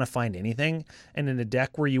 1 mana find anything, and in a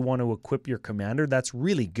deck where you want to equip your commander, that's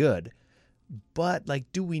really good. But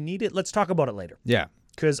like, do we need it? Let's talk about it later. Yeah.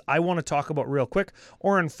 Because I want to talk about real quick.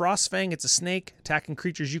 Orin Frostfang, it's a snake. Attacking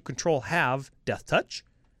creatures you control have Death Touch.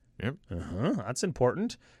 Yep. That's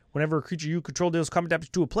important. Whenever a creature you control deals combat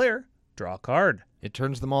damage to a player, draw a card. It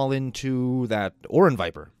turns them all into that Orin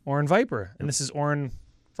Viper. Orin Viper. And this is Orin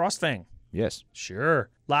Frostfang. Yes. Sure.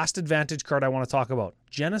 Last advantage card I want to talk about.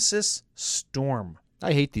 Genesis Storm.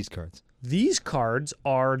 I hate these cards. These cards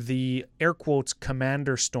are the air quotes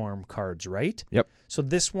Commander Storm cards, right? Yep. So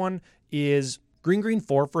this one is green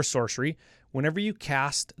 4 for sorcery. Whenever you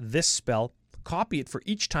cast this spell, copy it for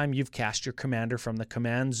each time you've cast your commander from the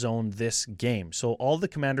command zone this game. So all the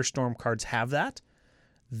Commander Storm cards have that.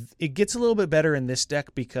 It gets a little bit better in this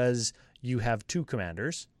deck because you have 2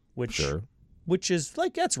 commanders, which is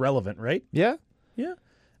like, that's relevant, right? Yeah. Yeah.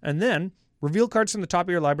 And then reveal cards from the top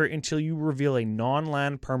of your library until you reveal a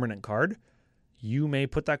non-land permanent card. You may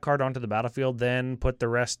put that card onto the battlefield, then put the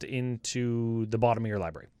rest into the bottom of your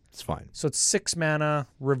library. It's fine. So it's 6 mana,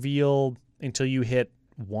 reveal until you hit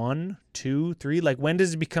 1, 2, 3. Like, when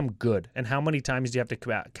does it become good? And how many times do you have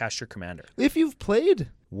to cast your commander? If you've played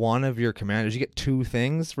one of your commanders, you get 2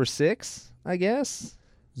 things for 6, I guess.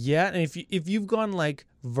 Yeah, and if you've gone like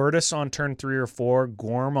Virtus on turn 3 or 4,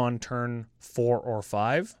 Gorm on turn 4 or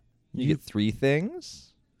 5, you get 3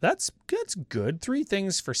 things. That's good. 3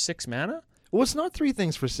 things for 6 mana. Well, it's not 3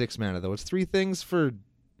 things for 6 mana though. It's 3 things for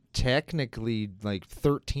technically like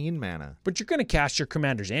 13 mana. But you're going to cast your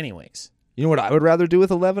commanders anyways. You know what I would rather do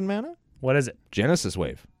with 11 mana? What is it? Genesis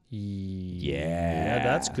Wave. Yeah,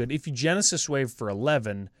 that's good. If you Genesis Wave for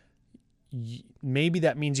 11, maybe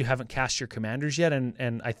that means you haven't cast your commanders yet,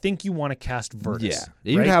 and I think you want to cast Virtus.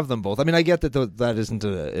 Yeah, you right? have them both. I mean, I get that that isn't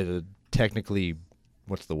a technically,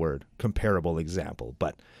 what's the word, comparable example,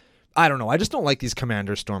 but I don't know. I just don't like these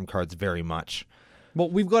Commander Storm cards very much. Well,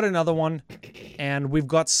 we've got another one, and we've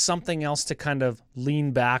got something else to kind of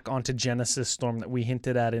lean back onto Genesis Storm that we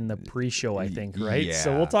hinted at in the pre-show, I think, right? Yeah.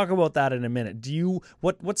 So we'll talk about that in a minute.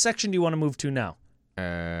 What section do you want to move to now?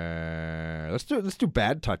 Let's do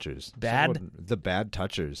Bad Touchers. The Bad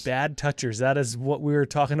Touchers. Bad Touchers. That is what we were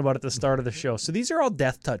talking about at the start of the show. So these are all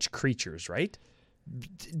Death Touch creatures, right?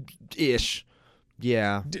 Ish.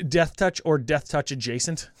 Yeah. Death Touch or Death Touch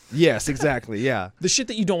adjacent? Yes, exactly. Yeah. The shit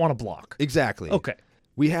that you don't want to block. Exactly. Okay.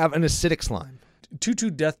 We have an Acidic Slime.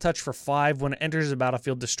 2/2 Death Touch for 5. When it enters the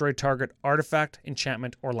battlefield, destroy target artifact,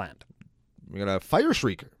 enchantment, or land. We got a Fire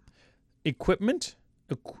Shrieker. Equipment.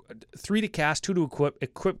 3 to cast, 2 to equip.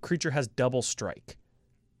 Equip creature has double strike.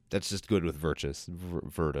 That's just good with Virtus.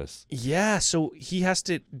 Yeah, so he has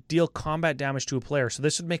to deal combat damage to a player. So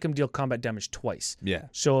this would make him deal combat damage twice. Yeah.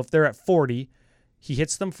 So if they're at 40, he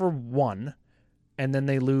hits them for 1, and then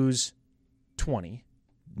they lose 20.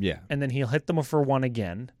 Yeah. And then he'll hit them for 1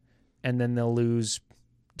 again, and then they'll lose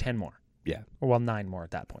 10 more. Yeah. Or, well, 9 more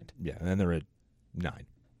at that point. Yeah, and then they're at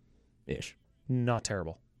 9-ish. Not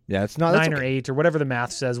terrible. Yeah, it's not 9 or 8 or whatever the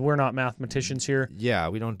math says. We're not mathematicians here. Yeah,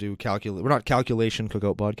 we don't do we're not calculation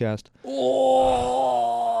cookout podcast.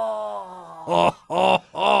 Wow.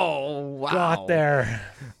 Got there.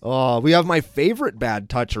 Oh, we have my favorite Bad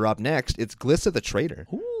Toucher up next. It's Glissa the Traitor.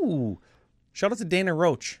 Ooh. Shout out to Dana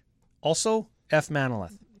Roach. Also, F.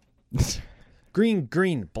 Manolith.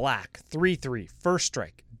 Green, black, 3/3, first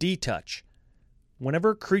strike, D-touch. Whenever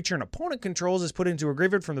a creature an opponent controls is put into a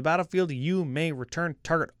graveyard from the battlefield, you may return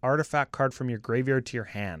target artifact card from your graveyard to your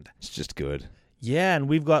hand. It's just good. Yeah, and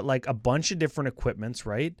we've got like a bunch of different equipments,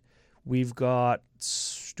 right? We've got...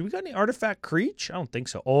 Do we got any artifact creature? I don't think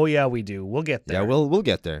so. Oh, yeah, we do. We'll get there. Yeah, we'll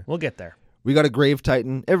get there. We'll get there. We got a Grave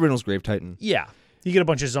Titan. Everyone knows Grave Titan. Yeah. You get a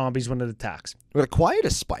bunch of zombies when it attacks. We got a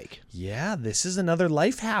Quietus Spike. Yeah, this is another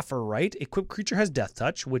life halfer, right? Equipped creature has Death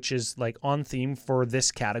Touch, which is like on theme for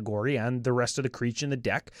this category and the rest of the creature in the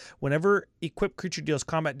deck. Whenever equipped creature deals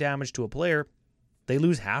combat damage to a player, they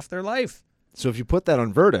lose half their life. So if you put that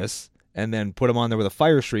on Virtus and then put them on there with a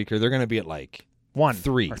Fire Shrieker, they're going to be at like 1,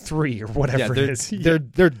 3 or 3 or whatever it is. They're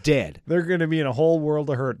dead. They're going to be in a whole world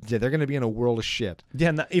of hurt. Yeah, they're going to be in a world of shit. Yeah,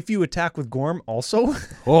 and if you attack with Gorm also.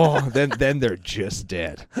 Oh, then they're just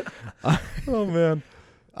dead. Oh man.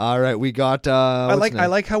 All right, we got I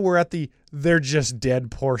like how we're at the they're just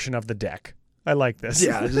dead portion of the deck. I like this.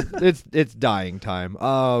 Yeah, it's dying time.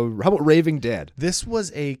 How about Raving Dead? This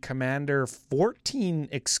was a Commander 14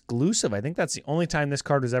 exclusive. I think that's the only time this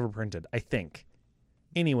card was ever printed, I think.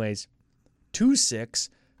 Anyways, 2/6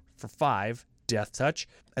 for 5, Death Touch.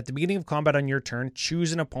 At the beginning of combat on your turn,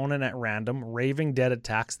 choose an opponent at random. Raving Dead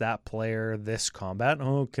attacks that player this combat.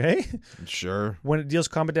 Okay. Sure. When it deals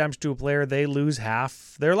combat damage to a player, they lose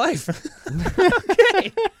half their life.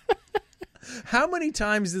 Okay. How many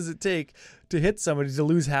times does it take to hit somebody to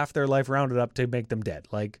lose half their life rounded up to make them dead?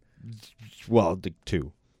 Like, well,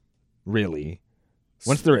 2. Really.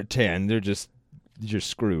 Once they're at 10, you're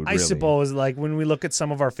screwed, I really. suppose, like, when we look at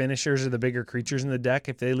some of our finishers or the bigger creatures in the deck,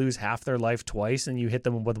 if they lose half their life twice and you hit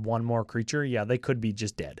them with one more creature, yeah, they could be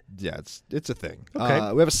just dead. Yeah, it's a thing.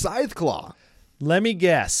 Okay. We have a Scythe Claw. Let me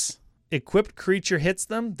guess. Equipped creature hits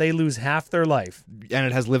them, they lose half their life. And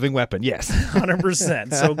it has Living Weapon, yes.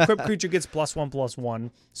 100%. So equipped creature gets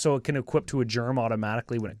 +1/+1, so it can equip to a germ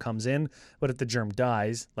automatically when it comes in. But if the germ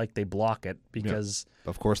dies, like, they block it because... Yeah,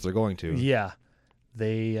 of course they're going to. Yeah.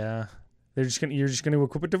 You're just gonna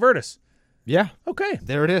equip it to Virtus. Yeah. Okay.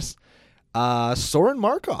 There it is. Soren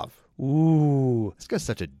Markov. Ooh. This guy's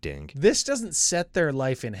such a dink. This doesn't set their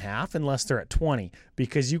life in half unless they're at 20,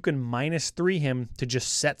 because you can -3 him to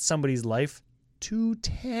just set somebody's life to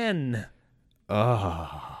 10.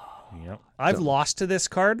 Oh. Yep. I've lost to this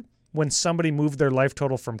card when somebody moved their life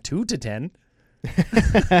total from 2 to 10.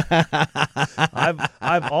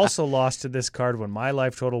 I've also lost to this card when my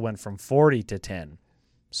life total went from 40 to 10.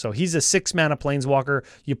 So he's a 6-mana planeswalker.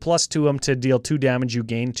 You +2 him to deal 2 damage. You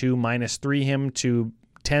gain 2. -3 him to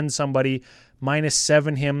 10 somebody.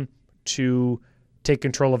 -7 him to take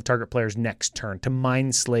control of target player's next turn, to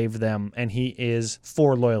mind slave them, and he is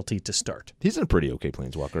 4 loyalty to start. He's a pretty okay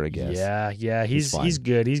planeswalker, I guess. Yeah, he's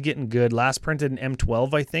good. He's getting good. Last printed in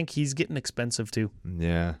M12, I think. He's getting expensive too.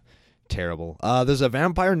 Yeah, terrible. There's a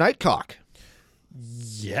Vampire Nightcock.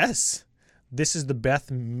 Yes, this is the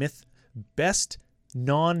best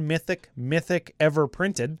non-mythic mythic ever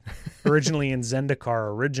printed. Originally in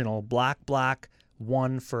Zendikar original, black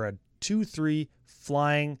 1 for a 2/3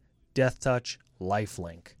 flying Death Touch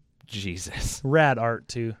lifelink. Jesus. Rad art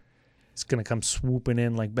too. It's gonna come swooping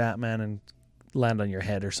in like Batman and land on your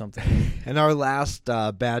head or something. And our last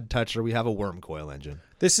bad toucher, we have a Wormcoil Engine.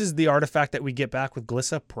 This is the artifact that we get back with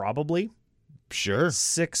Glissa, probably. Sure.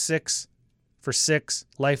 6/6 for 6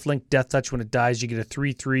 lifelink Death Touch. When it dies, you get a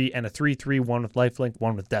 3/3 and a 3/3, 1 with lifelink,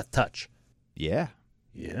 1 with Death Touch. Yeah.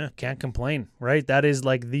 Yeah, can't complain, right? That is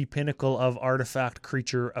like the pinnacle of artifact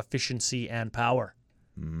creature efficiency and power.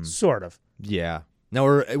 Sort of. Yeah. Now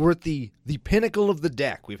we're at the pinnacle of the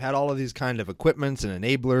deck. We've had all of these kind of equipments and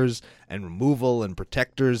enablers and removal and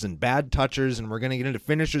protectors and bad touchers, and we're going to get into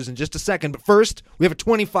finishers in just a second. But first, we have a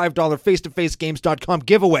 $25 face-to-facegames.com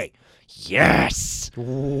giveaway. Yes! That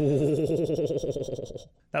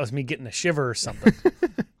was me getting a shiver or something.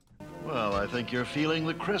 Well, I think you're feeling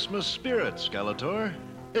the Christmas spirit, Skeletor.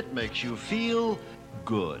 It makes you feel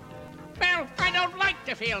good. Well, I don't like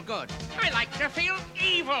to feel good. I like to feel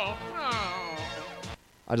evil. Oh.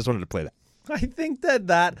 I just wanted to play that. I think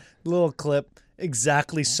that little clip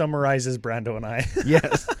exactly summarizes Brando and I.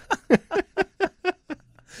 Yes.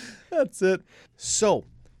 That's it. So,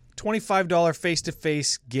 $25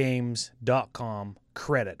 face-to-facegames.com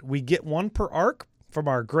credit. We get 1 per arc from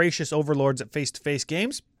our gracious overlords at Face to Face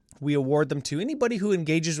Games. We award them to anybody who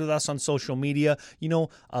engages with us on social media. You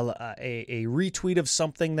know, a retweet of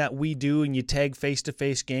something that we do and you tag Face to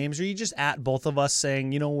Face Games, or you just at both of us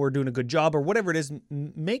saying, you know, we're doing a good job or whatever it is.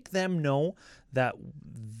 Make them know that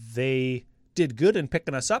they did good in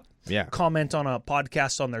picking us up. Yeah. Comment on a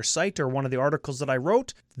podcast on their site or one of the articles that I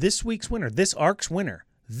wrote. This week's winner, this arc's winner,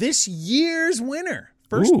 this year's winner,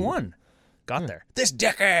 first one, got there. This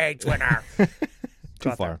decade's winner.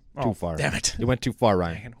 Too far. Too far. Damn it. You went too far,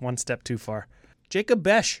 Ryan. One step too far. Jacob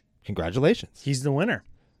Besh. Congratulations. He's the winner.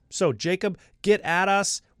 So, Jacob, get at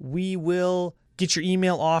us. We will get your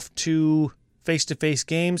email off to face-to-face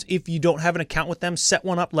games. If you don't have an account with them, set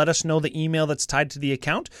one up. Let us know the email that's tied to the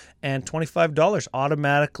account, and $25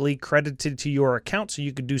 automatically credited to your account so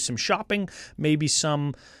you could do some shopping, maybe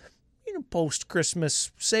some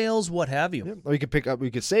post-Christmas sales, what have you. Or you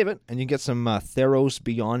could save it, and you get some Theros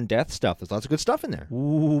Beyond Death stuff. There's lots of good stuff in there.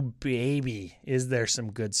 Ooh, baby, is there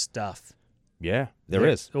some good stuff? Yeah, there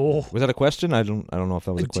is. Oh, Was that a question? I don't know if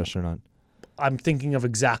that was a question or not. I'm thinking of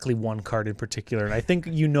exactly one card in particular, and I think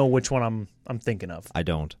you know which one I'm thinking of. I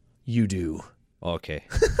don't. You do. Okay.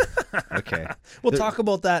 Okay. We'll talk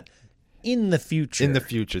about that in the future. In the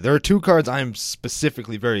future. There are 2 cards I'm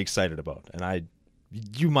specifically very excited about, and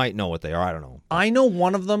you might know what they are. I don't know. I know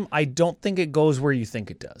one of them. I don't think it goes where you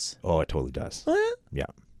think it does. Oh, it totally does. Oh, Yeah.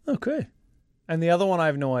 yeah? Okay. And the other one, I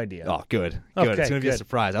have no idea. Oh, good. Okay, It's going to be a good.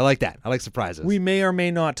 surprise. I like that. I like surprises. We may or may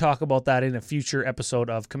not talk about that in a future episode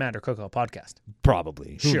of Commander Cookout Podcast.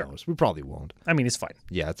 Probably. Who Sure. knows? We probably won't. I mean, it's fine.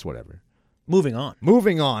 Yeah, it's whatever. Moving on.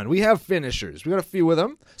 Moving on. We have finishers. We got a few of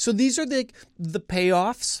them. So these are the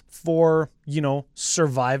payoffs for,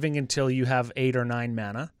 surviving until you have 8 or 9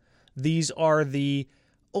 mana. These are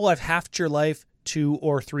I've halved your life 2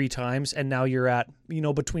 or 3 times, and now you're at,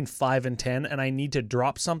 between 5 and 10, and I need to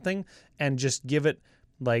drop something and just give it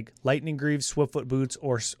like Lightning Greaves, Swiftfoot Boots,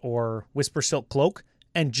 or Whisper Silk Cloak,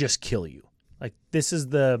 and just kill you. Like, this is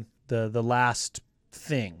the last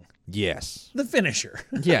thing. Yes. The finisher.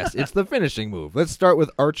 Yes, it's the finishing move. Let's start with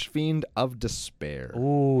Archfiend of Despair.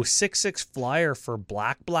 Ooh, 6/6 flyer for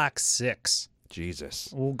black 6.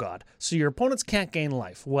 Jesus. Oh, God. So your opponents can't gain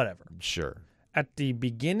life, whatever. Sure. At the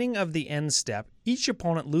beginning of the end step, each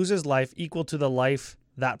opponent loses life equal to the life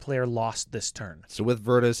that player lost this turn. So with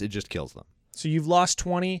Virtus, it just kills them. So you've lost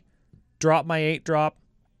 20, drop my 8-drop,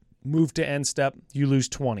 move to end step, you lose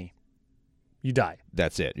 20. You die.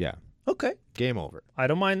 That's it, yeah. Okay. Game over. I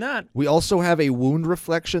don't mind that. We also have a Wound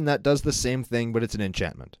Reflection that does the same thing, but it's an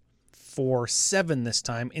enchantment. For 7 this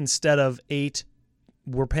time, instead of 8,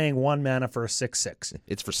 we're paying 1 mana for a 6/6.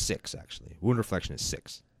 It's for 6, actually. Wound Reflection is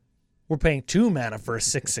 6. We're paying 2 mana for a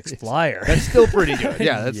 6/6 flyer. That's still pretty good.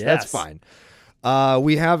 Yeah, that's Yes. fine.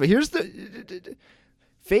 We have, here's the,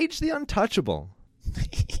 Phage the Untouchable.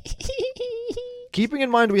 Keeping in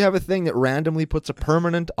mind we have a thing that randomly puts a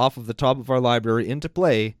permanent off of the top of our library into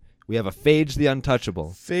play, we have a Phage the Untouchable.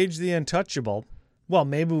 Phage the Untouchable. Well,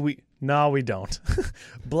 maybe we... No, we don't.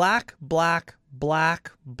 black.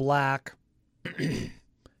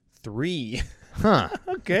 3. Huh.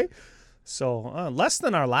 Okay. So, less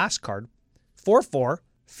than our last card. 4/4.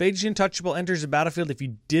 Phage the Untouchable enters the battlefield. If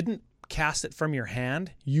you didn't cast it from your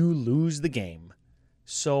hand, you lose the game.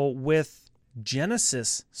 So, with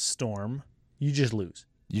Genesis Storm, you just lose.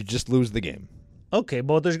 You just lose the game. Okay,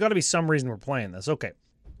 but there's got to be some reason we're playing this. Okay.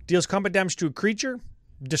 Deals combat damage to a creature,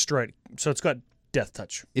 destroy it. So it's got Death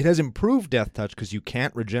Touch. It has improved Death Touch because you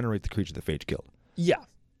can't regenerate the creature the Phage killed. Yeah.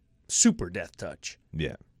 Super Death Touch.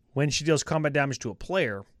 Yeah. When she deals combat damage to a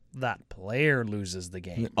player, that player loses the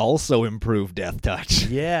game. Also improved Death Touch.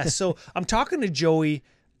 Yeah, so I'm talking to Joey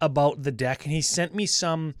about the deck, and he sent me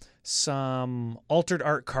some altered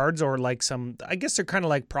art cards, or like some, I guess they're kind of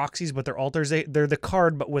like proxies, but they're alters. They're the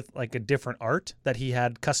card, but with like a different art that he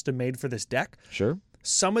had custom made for this deck. Sure.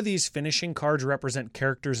 Some of these finishing cards represent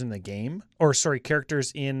characters in the game,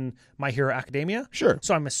 characters in My Hero Academia. Sure.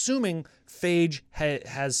 So I'm assuming Phage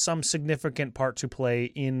has some significant part to play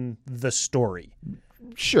in the story.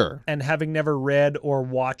 Sure. And having never read or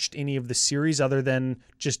watched any of the series other than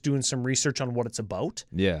just doing some research on what it's about,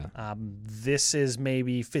 Yeah. this is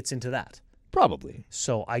maybe fits into that. Probably.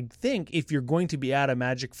 So I think if you're going to be at a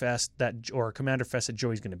Magic Fest or a Commander Fest that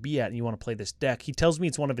Joey's going to be at and you want to play this deck, he tells me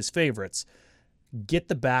it's one of his favorites. Get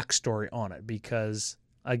the backstory on it because,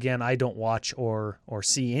 again, I don't watch or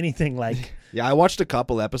see anything like... Yeah, I watched a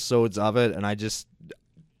couple episodes of it, and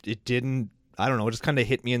it didn't, I don't know, it just kind of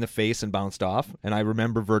hit me in the face and bounced off, and I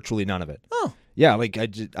remember virtually none of it. Oh. Yeah, like, I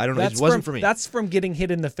don't know, it just wasn't for me. That's from getting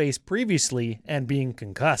hit in the face previously and being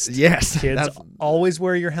concussed. Yes. Kids, always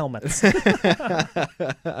wear your helmets.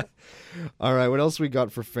 All right, what else we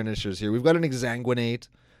got for finishers here? We've got an Exsanguinate.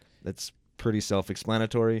 That's pretty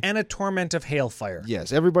self-explanatory. And a Torment of Hailfire.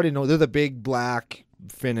 Yes, everybody knows they're the big black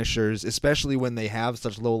finishers, especially when they have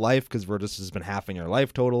such low life, because Virtus has been halving your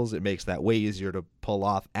life totals. It makes that way easier to pull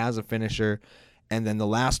off as a finisher. And then the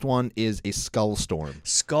last one is a Skull Storm.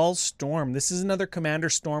 Skull Storm. This is another Commander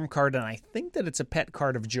Storm card, and I think that it's a pet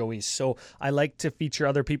card of Joey's. So I like to feature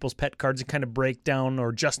other people's pet cards and kind of break down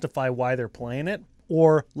or justify why they're playing it.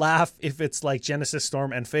 Or laugh if it's like Genesis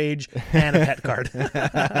Storm and Phage and a pet card.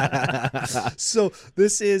 So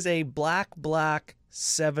this is a black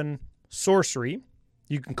 7 sorcery.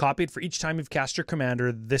 You can copy it for each time you've cast your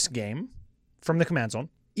commander this game from the command zone.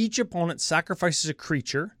 Each opponent sacrifices a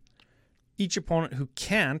creature. Each opponent who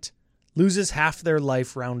can't loses half their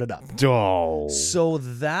life rounded up. Oh. So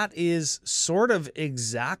that is sort of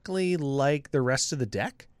exactly like the rest of the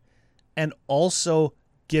deck, and also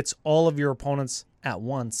gets all of your opponents at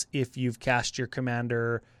once if you've cast your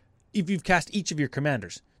commander, if you've cast each of your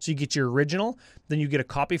commanders. So you get your original, then you get a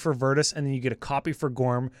copy for Virtus, and then you get a copy for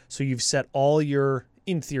Gorm. So you've set all your,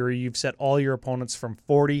 in theory, you've set all your opponents from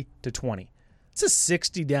 40 to 20. It's a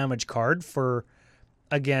 60 damage card for,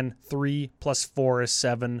 again, 3 plus 4 is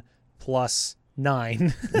 7 plus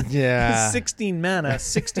 9. Yeah. 16 mana.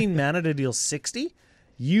 16 mana to deal 60?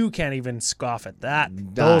 You can't even scoff at that.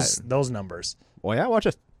 Those numbers. Oh, yeah? Watch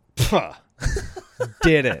it.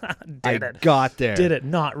 Did it. Got there. Did it.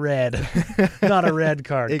 Not red. Not a red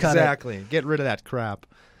card. Exactly. Get rid of that crap.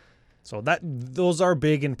 So those are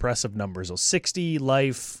big, impressive numbers. So 60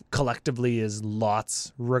 life collectively is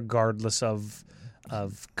lots, regardless of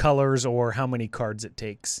colors or how many cards it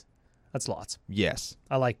takes. That's lots. Yes.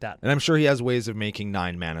 I like that. And I'm sure he has ways of making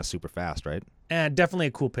 9 mana super fast, right? And definitely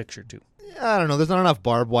a cool picture, too. I don't know. There's not enough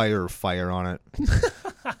barbed wire or fire on it.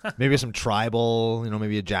 Maybe some tribal,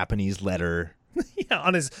 maybe a Japanese letter. Yeah,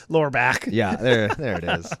 on his lower back. Yeah, there it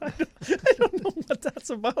is. I don't know what that's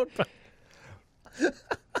about, but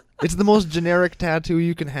it's the most generic tattoo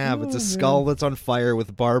you can have. It's a skull that's on fire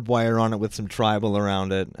with barbed wire on it with some tribal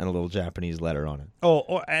around it and a little Japanese letter on it.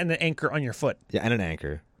 Oh, and an anchor on your foot. Yeah, and an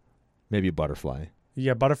anchor. Maybe a butterfly.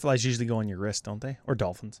 Yeah, butterflies usually go on your wrist, don't they? Or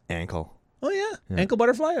dolphins. Ankle. Oh, yeah. Ankle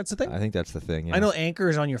butterfly, that's the thing? I think that's the thing, yeah. I know anchor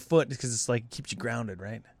is on your foot because it's like keeps you grounded,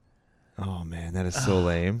 right? Oh, man, that is so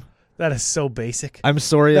lame. That is so basic. I'm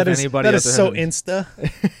sorry if anybody that out is there so has-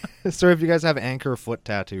 Insta. Sorry if you guys have anchor foot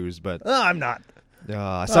tattoos, but I'm not.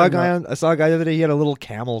 I saw a guy the other day. He had a little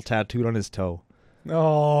camel tattooed on his toe.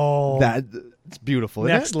 Oh, It's beautiful.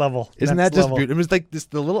 next level. Isn't Next that just level. beautiful? It was like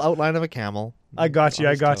the little outline of a camel. I got you. on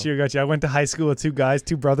I his got toe. you. I went to high school with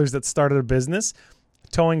two brothers that started a business,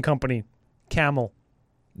 towing company, Camel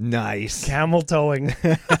Nice. towing.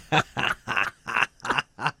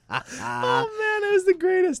 Oh man, it was the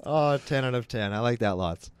greatest. Oh, 10 out of 10. I like that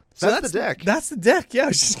lots. So That's the deck. That's the deck. Yeah, I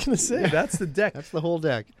was just gonna say that's the deck. That's the whole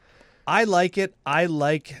deck. I like it. I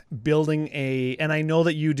like building and I know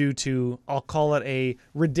that you do too, I'll call it a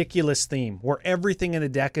ridiculous theme where everything in the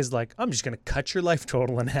deck is like, I'm just going to cut your life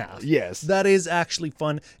total in half. Yes. That is actually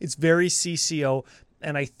fun. It's very CCO,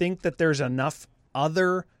 and I think that there's enough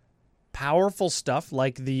other powerful stuff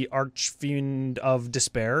like the Archfiend of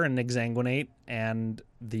Despair and Exsanguinate and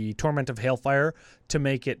the Torment of Hailfire to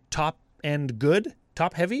make it top end good,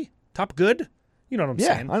 top heavy, top good. You know what I'm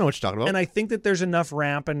Yeah, saying? I know what you're talking about. And I think that there's enough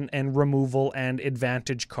ramp and removal and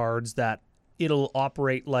advantage cards that it'll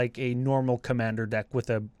operate like a normal commander deck with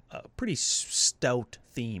a pretty stout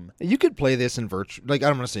theme. You could play this in virtual, like I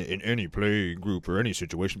don't want to say in any play group or any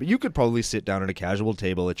situation, but you could probably sit down at a casual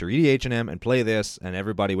table at your EDH&M and play this, and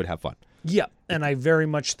everybody would have fun. Yeah, and I very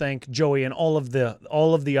much thank Joey and all of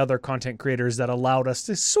the other content creators that allowed us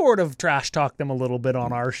to sort of trash talk them a little bit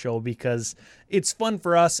on our show because it's fun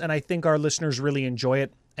for us, and I think our listeners really enjoy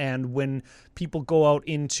it. And when people go out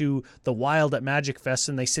into the wild at Magic Fest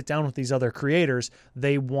and they sit down with these other creators,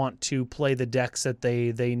 they want to play the decks that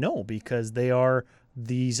they know because they are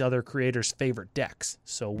these other creators' favorite decks.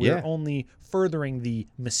 So we're only furthering the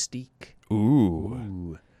mystique.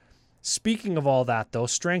 Ooh. Speaking of all that, though,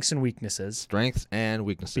 strengths and weaknesses. Strengths and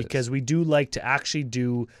weaknesses. Because we do like to actually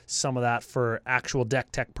do some of that for actual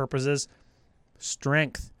deck tech purposes.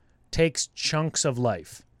 Strength takes chunks of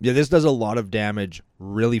life. Yeah, this does a lot of damage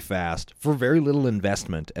really fast for very little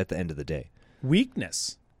investment at the end of the day.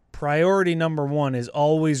 Weakness. Priority number one is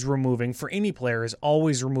always removing, for any player, is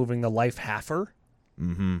always removing the life halfer.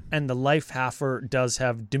 Mm-hmm. And the life halfer does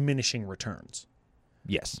have diminishing returns.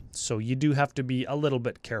 Yes. So you do have to be a little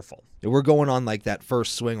bit careful. We're going on like that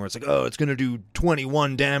first swing where it's like, oh, it's going to do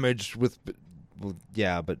 21 damage with... Well,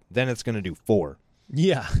 yeah, but then it's going to do 4.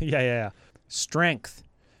 Yeah. Strength.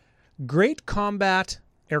 Great combat,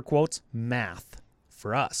 air quotes, math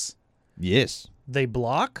for us. Yes. They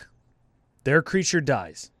block, their creature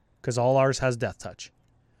dies because all ours has death touch.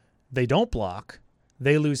 They don't block,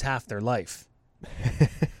 they lose half their life.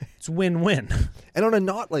 It's win-win. And on a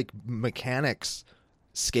not like mechanics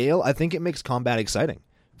scale, I think it makes combat exciting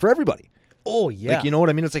for everybody. Oh, yeah. Like, you know what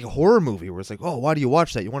I mean? It's like a horror movie where it's like, oh, why do you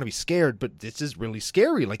watch that? You want to be scared, but this is really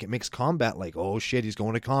scary. Like, it makes combat like, oh, shit, he's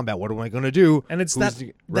going to combat. What am I going to do? And it's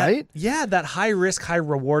right? that high risk, high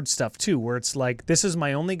reward stuff, too, where it's like, this is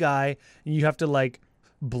my only guy, and you have to, like,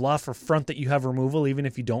 bluff or front that you have removal, even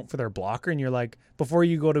if you don't for their blocker, and you're like, before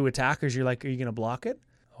you go to attackers, you're like, are you going to block it?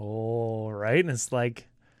 Oh, right? And it's like,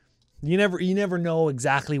 You never know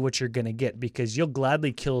exactly what you're going to get because you'll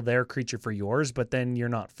gladly kill their creature for yours, but then you're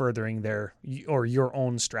not furthering their or your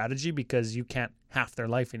own strategy because you can't half their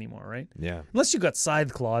life anymore, right? Yeah. Unless you got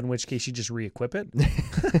Scythe Claw, in which case you just re-equip it.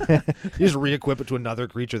 You just re-equip it to another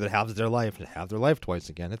creature that halves their life and have their life twice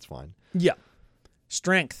again. It's fine. Yeah.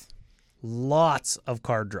 Strength. Lots of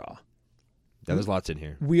card draw. Yeah, there's lots in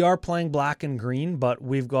here. We are playing black and green, but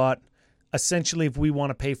we've got essentially if we want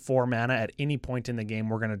to pay 4 mana at any point in the game,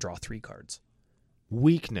 we're going to draw 3 cards.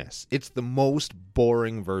 Weakness. It's the most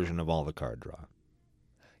boring version of all the card draw.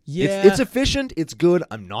 Yeah. It's efficient. It's good.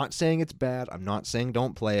 I'm not saying it's bad. I'm not saying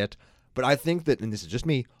don't play it. But I think that, and this is just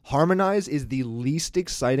me, Harmonize is the least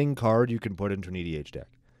exciting card you can put into an EDH deck.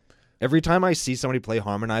 Every time I see somebody play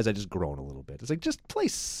Harmonize, I just groan a little bit. It's like, just play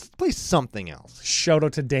something else. Shout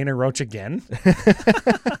out to Dana Roach again.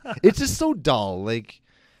 It's just so dull. Like,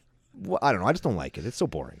 I don't know. I just don't like it. It's so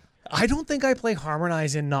boring. I don't think I play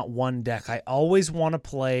Harmonize in not one deck. I always want to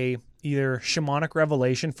play either Shamanic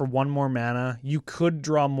Revelation for 1 more mana. You could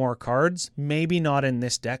draw more cards. Maybe not in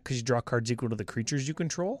this deck because you draw cards equal to the creatures you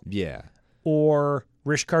control. Yeah. Or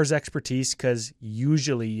Rishkar's Expertise because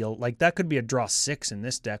usually you'll... Like, that could be a draw 6 in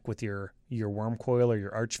this deck with your Wormcoil or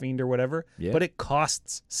your Archfiend or whatever. Yeah. But it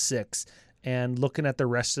costs 6. And looking at the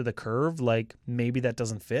rest of the curve, like, maybe that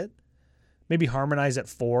doesn't fit. Maybe Harmonize at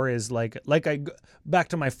 4 is like back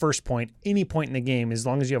to my first point, any point in the game, as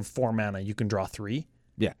long as you have 4 mana, you can draw 3.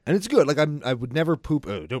 Yeah, and it's good. Like, I would never poop,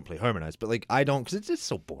 oh, don't play Harmonize, but like, I don't, because it's just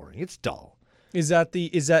so boring. It's dull. Is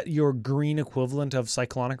that your green equivalent of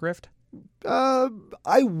Cyclonic Rift?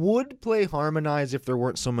 I would play Harmonize if there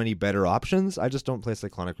weren't so many better options. I just don't play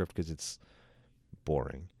Cyclonic Rift because it's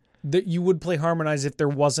boring. That you would play Harmonize if there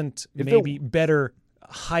wasn't maybe better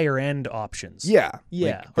higher end options. Yeah.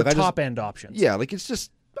 Yeah. Like or top end options. Yeah, like it's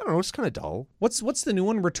just, I don't know, it's kind of dull. What's the new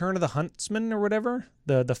one? Return of the Huntsman or whatever?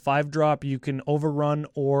 The 5-drop, you can overrun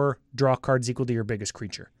or draw cards equal to your biggest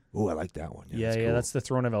creature. Oh, I like that one. Yeah, cool. that's the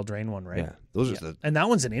Throne of Eldraine one, right? Yeah, those are the... And that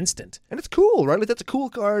one's an instant. And it's cool, right? Like, that's a cool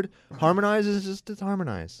card. Harmonize is just, it's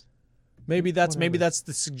Harmonize. Maybe that's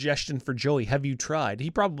the suggestion for Joey. Have you tried?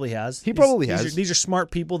 He probably has. He probably has. These are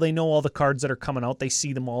smart people. They know all the cards that are coming out. They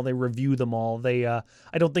see them all. They review them all. I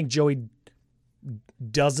don't think Joey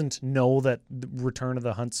doesn't know that the Return of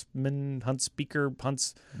the Huntsman,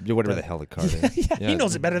 Yeah, whatever the hell the card is. Yeah, he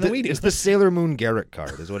knows it better than we do. It's the Sailor Moon Garrett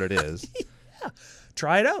card is what it is. Yeah.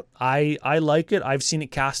 Try it out. I like it. I've seen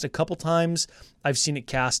it cast a couple times. I've seen it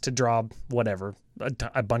cast to draw whatever,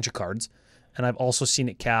 a bunch of cards. And I've also seen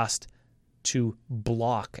it cast to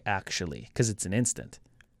block, actually, because it's an instant.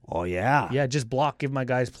 Oh, yeah. Yeah, just block. Give my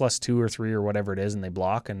guys +2 or 3 or whatever it is, and they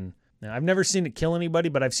block. And I've never seen it kill anybody,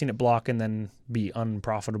 but I've seen it block and then be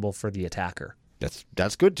unprofitable for the attacker.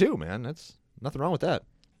 That's good too, man. That's nothing wrong with that.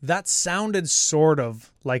 That sounded sort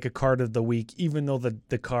of like a card of the week, even though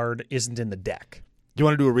the card isn't in the deck. You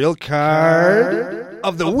want to do a real card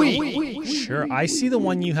of the week? Sure. I see the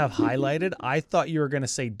one you have highlighted. I thought you were going to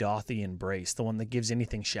say Dothy Embrace, the one that gives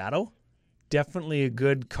anything shadow. Definitely a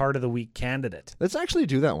good card of the week candidate. Let's actually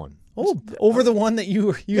do that one. Oh, over the one that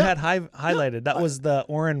you had highlighted. That was the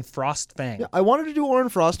Orin Frostfang. Yeah, I wanted to do Orin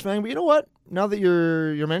Frostfang, but you know what? Now that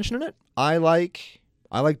you're mentioning it, I like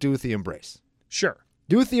Dothy Embrace. Sure.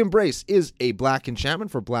 Dothy Embrace is a black enchantment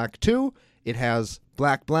for black 2. It has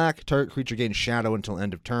black. Target creature gains shadow until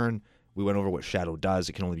end of turn. We went over what shadow does.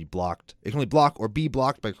 It can only be blocked. It can only block or be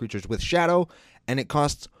blocked by creatures with shadow, and it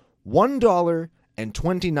costs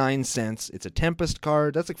 $1.29. It's a Tempest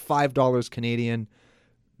card. That's like $5 Canadian.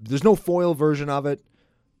 There's no foil version of it.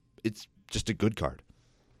 It's just a good card.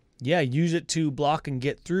 Yeah, use it to block and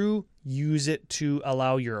get through. Use it to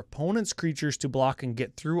allow your opponent's creatures to block and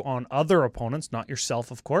get through on other opponents, not yourself,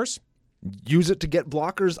 of course. Use it to get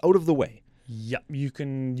blockers out of the way. Yep, you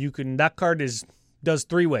can. That card does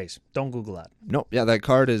 3 ways. Don't Google that. No, yeah, that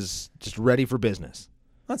card is just ready for business.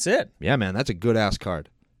 That's it. Yeah, man, that's a good-ass card.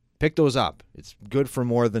 Pick those up. It's good for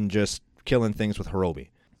more than just killing things with Hirobi.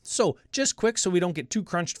 So, just quick so we don't get too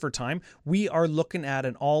crunched for time, we are looking at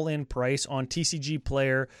an all-in price on TCG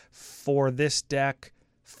Player for this deck,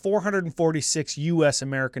 $446 US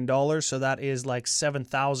American dollars, so that is like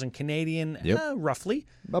 7,000 Canadian, roughly.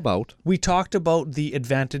 About. We talked about the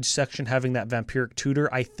advantage section having that Vampiric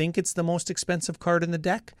Tutor. I think it's the most expensive card in the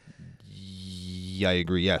deck. Yeah, I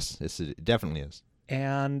agree. Yes, it definitely is.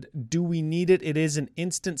 And do we need it? It is an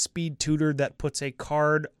instant speed tutor that puts a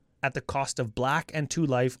card at the cost of black and 2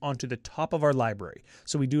 life onto the top of our library.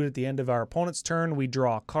 So we do it at the end of our opponent's turn. We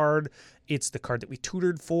draw a card. It's the card that we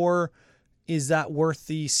tutored for. Is that worth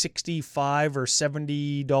the $65 or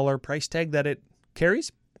 $70 price tag that it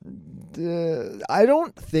carries? I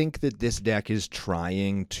don't think that this deck is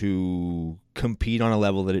trying to compete on a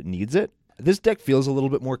level that it needs it. This deck feels a little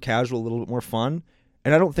bit more casual, a little bit more fun,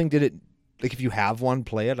 and I don't think that it, like, if you have one,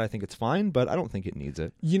 play it. I think it's fine, but I don't think it needs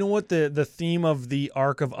it. You know what the theme of the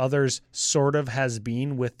Arc of Others sort of has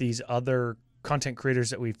been with these other content creators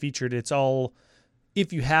that we featured? It's all,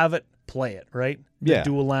 if you have it, play it, right? The Yeah.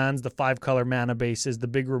 dual lands, the 5-color mana bases, the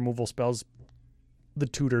big removal spells, the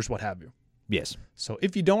tutors, what have you. Yes. So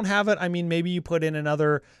if you don't have it, I mean, maybe you put in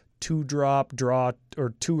another 2-drop draw,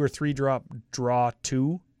 or 2 or 3-drop draw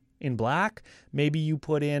 2 in black. Maybe you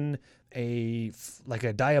put in a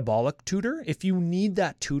Diabolic tutor. If you need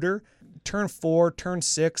that tutor, turn 4, turn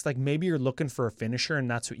 6, like maybe you're looking for a finisher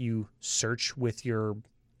and that's what you search with your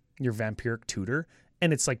Vampiric tutor,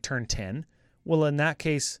 and it's like turn 10. Well, in that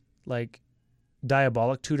case, like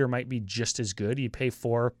Diabolic tutor might be just as good. You pay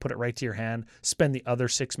 4, put it right to your hand, spend the other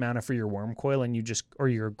 6 mana for your Worm Coil, and you just, or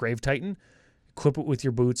your Grave Titan, equip it with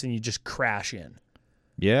your boots, and you just crash in.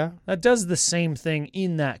 Yeah. That does the same thing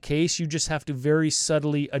in that case. You just have to very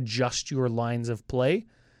subtly adjust your lines of play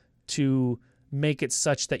to make it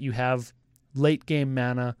such that you have late game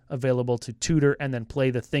mana available to tutor and then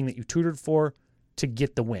play the thing that you tutored for to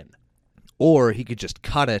get the win. Or he could just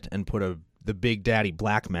cut it and put the Big Daddy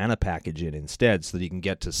black mana package in instead so that he can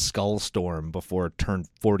get to Skullstorm before turn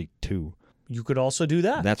 42. You could also do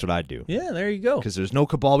that. That's what I'd do. Yeah, there you go. Because there's no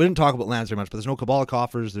Cabal. We didn't talk about lands very much, but there's no Cabal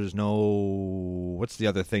Coffers. There's no... What's the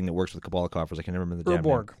other thing that works with Cabal Coffers? I can't remember the damn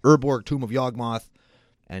name. Urborg, Tomb of Yawgmoth.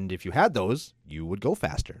 And if you had those, you would go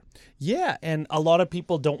faster. Yeah, and a lot of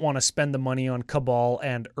people don't want to spend the money on Cabal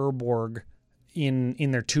and Urborg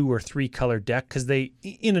in their 2 or 3 color deck, because they,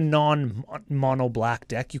 in a non-mono black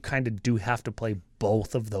deck, you kind of do have to play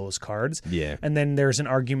both of those cards. Yeah. And then there's an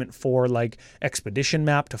argument for like Expedition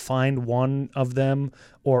Map to find one of them,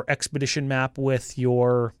 or Expedition Map with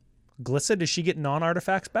your Glissa. Does she get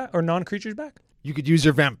non-artifacts back or non-creatures back? You could use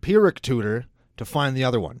your Vampiric tutor to find the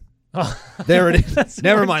other one. Oh, there it is.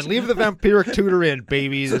 Never mind. Leave the Vampiric tutor in,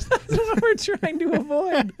 baby. That's what we're trying to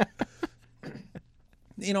avoid.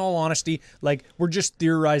 In all honesty, like, we're just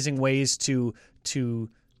theorizing ways to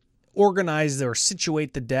organize or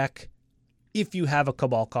situate the deck if you have a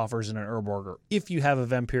Cabal Coffers and an Urborg, or if you have a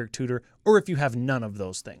Vampiric tutor, or if you have none of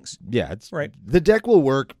those things. Yeah, it's right. The deck will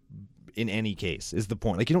work in any case, is the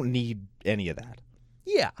point. Like, you don't need any of that.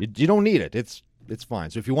 Yeah. You don't need it. It's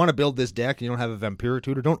fine. So if you want to build this deck and you don't have a Vampiric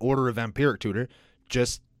tutor, don't order a Vampiric tutor.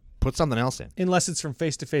 Just put something else in. Unless it's from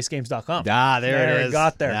facetofacegames.com. There it is.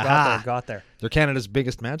 Got there. They're Canada's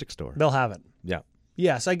biggest Magic store. They'll have it. Yeah.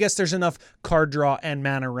 Yes, I guess there's enough card draw and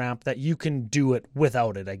mana ramp that you can do it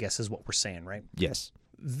without it, I guess is what we're saying, right? Yes.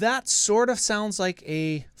 That sort of sounds like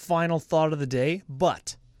a final thought of the day,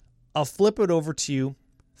 but I'll flip it over to you.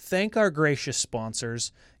 Thank our gracious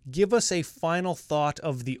sponsors. Give us a final thought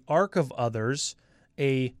of the Arc of Others,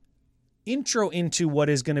 a intro into what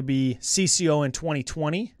is going to be CCO in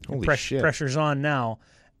 2020. Holy shit. Pressure's on now.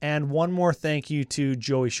 And one more thank you to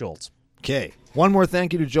Joey Schultz. Okay. One more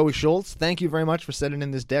thank you to Joey Schultz. Thank you very much for sending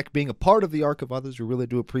in this deck, being a part of the Arc of Others. We really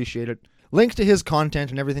do appreciate it. Links to his content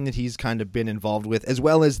and everything that he's kind of been involved with, as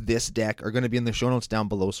well as this deck, are going to be in the show notes down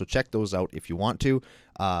below, so check those out if you want to.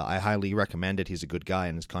 I highly recommend it. He's a good guy,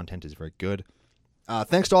 and his content is very good.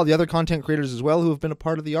 Thanks to all the other content creators as well who have been a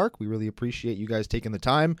part of the Arc. We really appreciate you guys taking the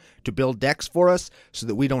time to build decks for us so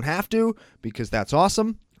that we don't have to, because that's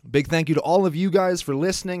awesome. Big thank you to all of you guys for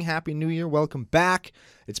listening. Happy New Year. Welcome back.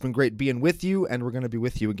 It's been great being with you, and we're going to be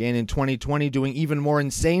with you again in 2020 doing even more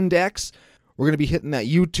insane decks. We're going to be hitting that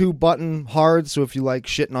YouTube button hard, so if you like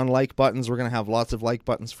shitting on like buttons, we're going to have lots of like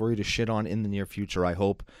buttons for you to shit on in the near future, I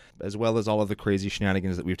hope, as well as all of the crazy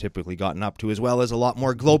shenanigans that we've typically gotten up to, as well as a lot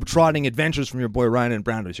more globe-trotting adventures from your boy Ryan and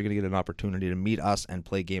Brando. So you're going to get an opportunity to meet us and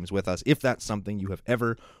play games with us if that's something you have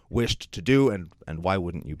ever wished to do, and why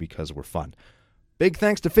wouldn't you? Because we're fun. Big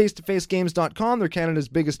thanks to FaceToFaceGames.com. They're Canada's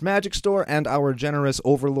biggest Magic store, and our generous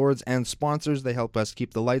overlords and sponsors. They help us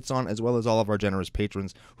keep the lights on, as well as all of our generous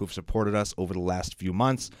patrons who've supported us over the last few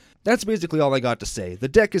months. That's basically all I got to say. The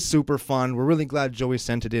deck is super fun. We're really glad Joey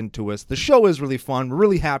sent it in to us. The show is really fun. We're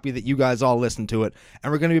really happy that you guys all listened to it.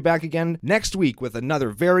 And we're going to be back again next week with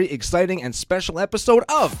another very exciting and special episode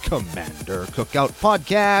of Commander Cookout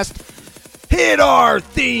Podcast. Hit our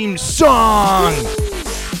theme song!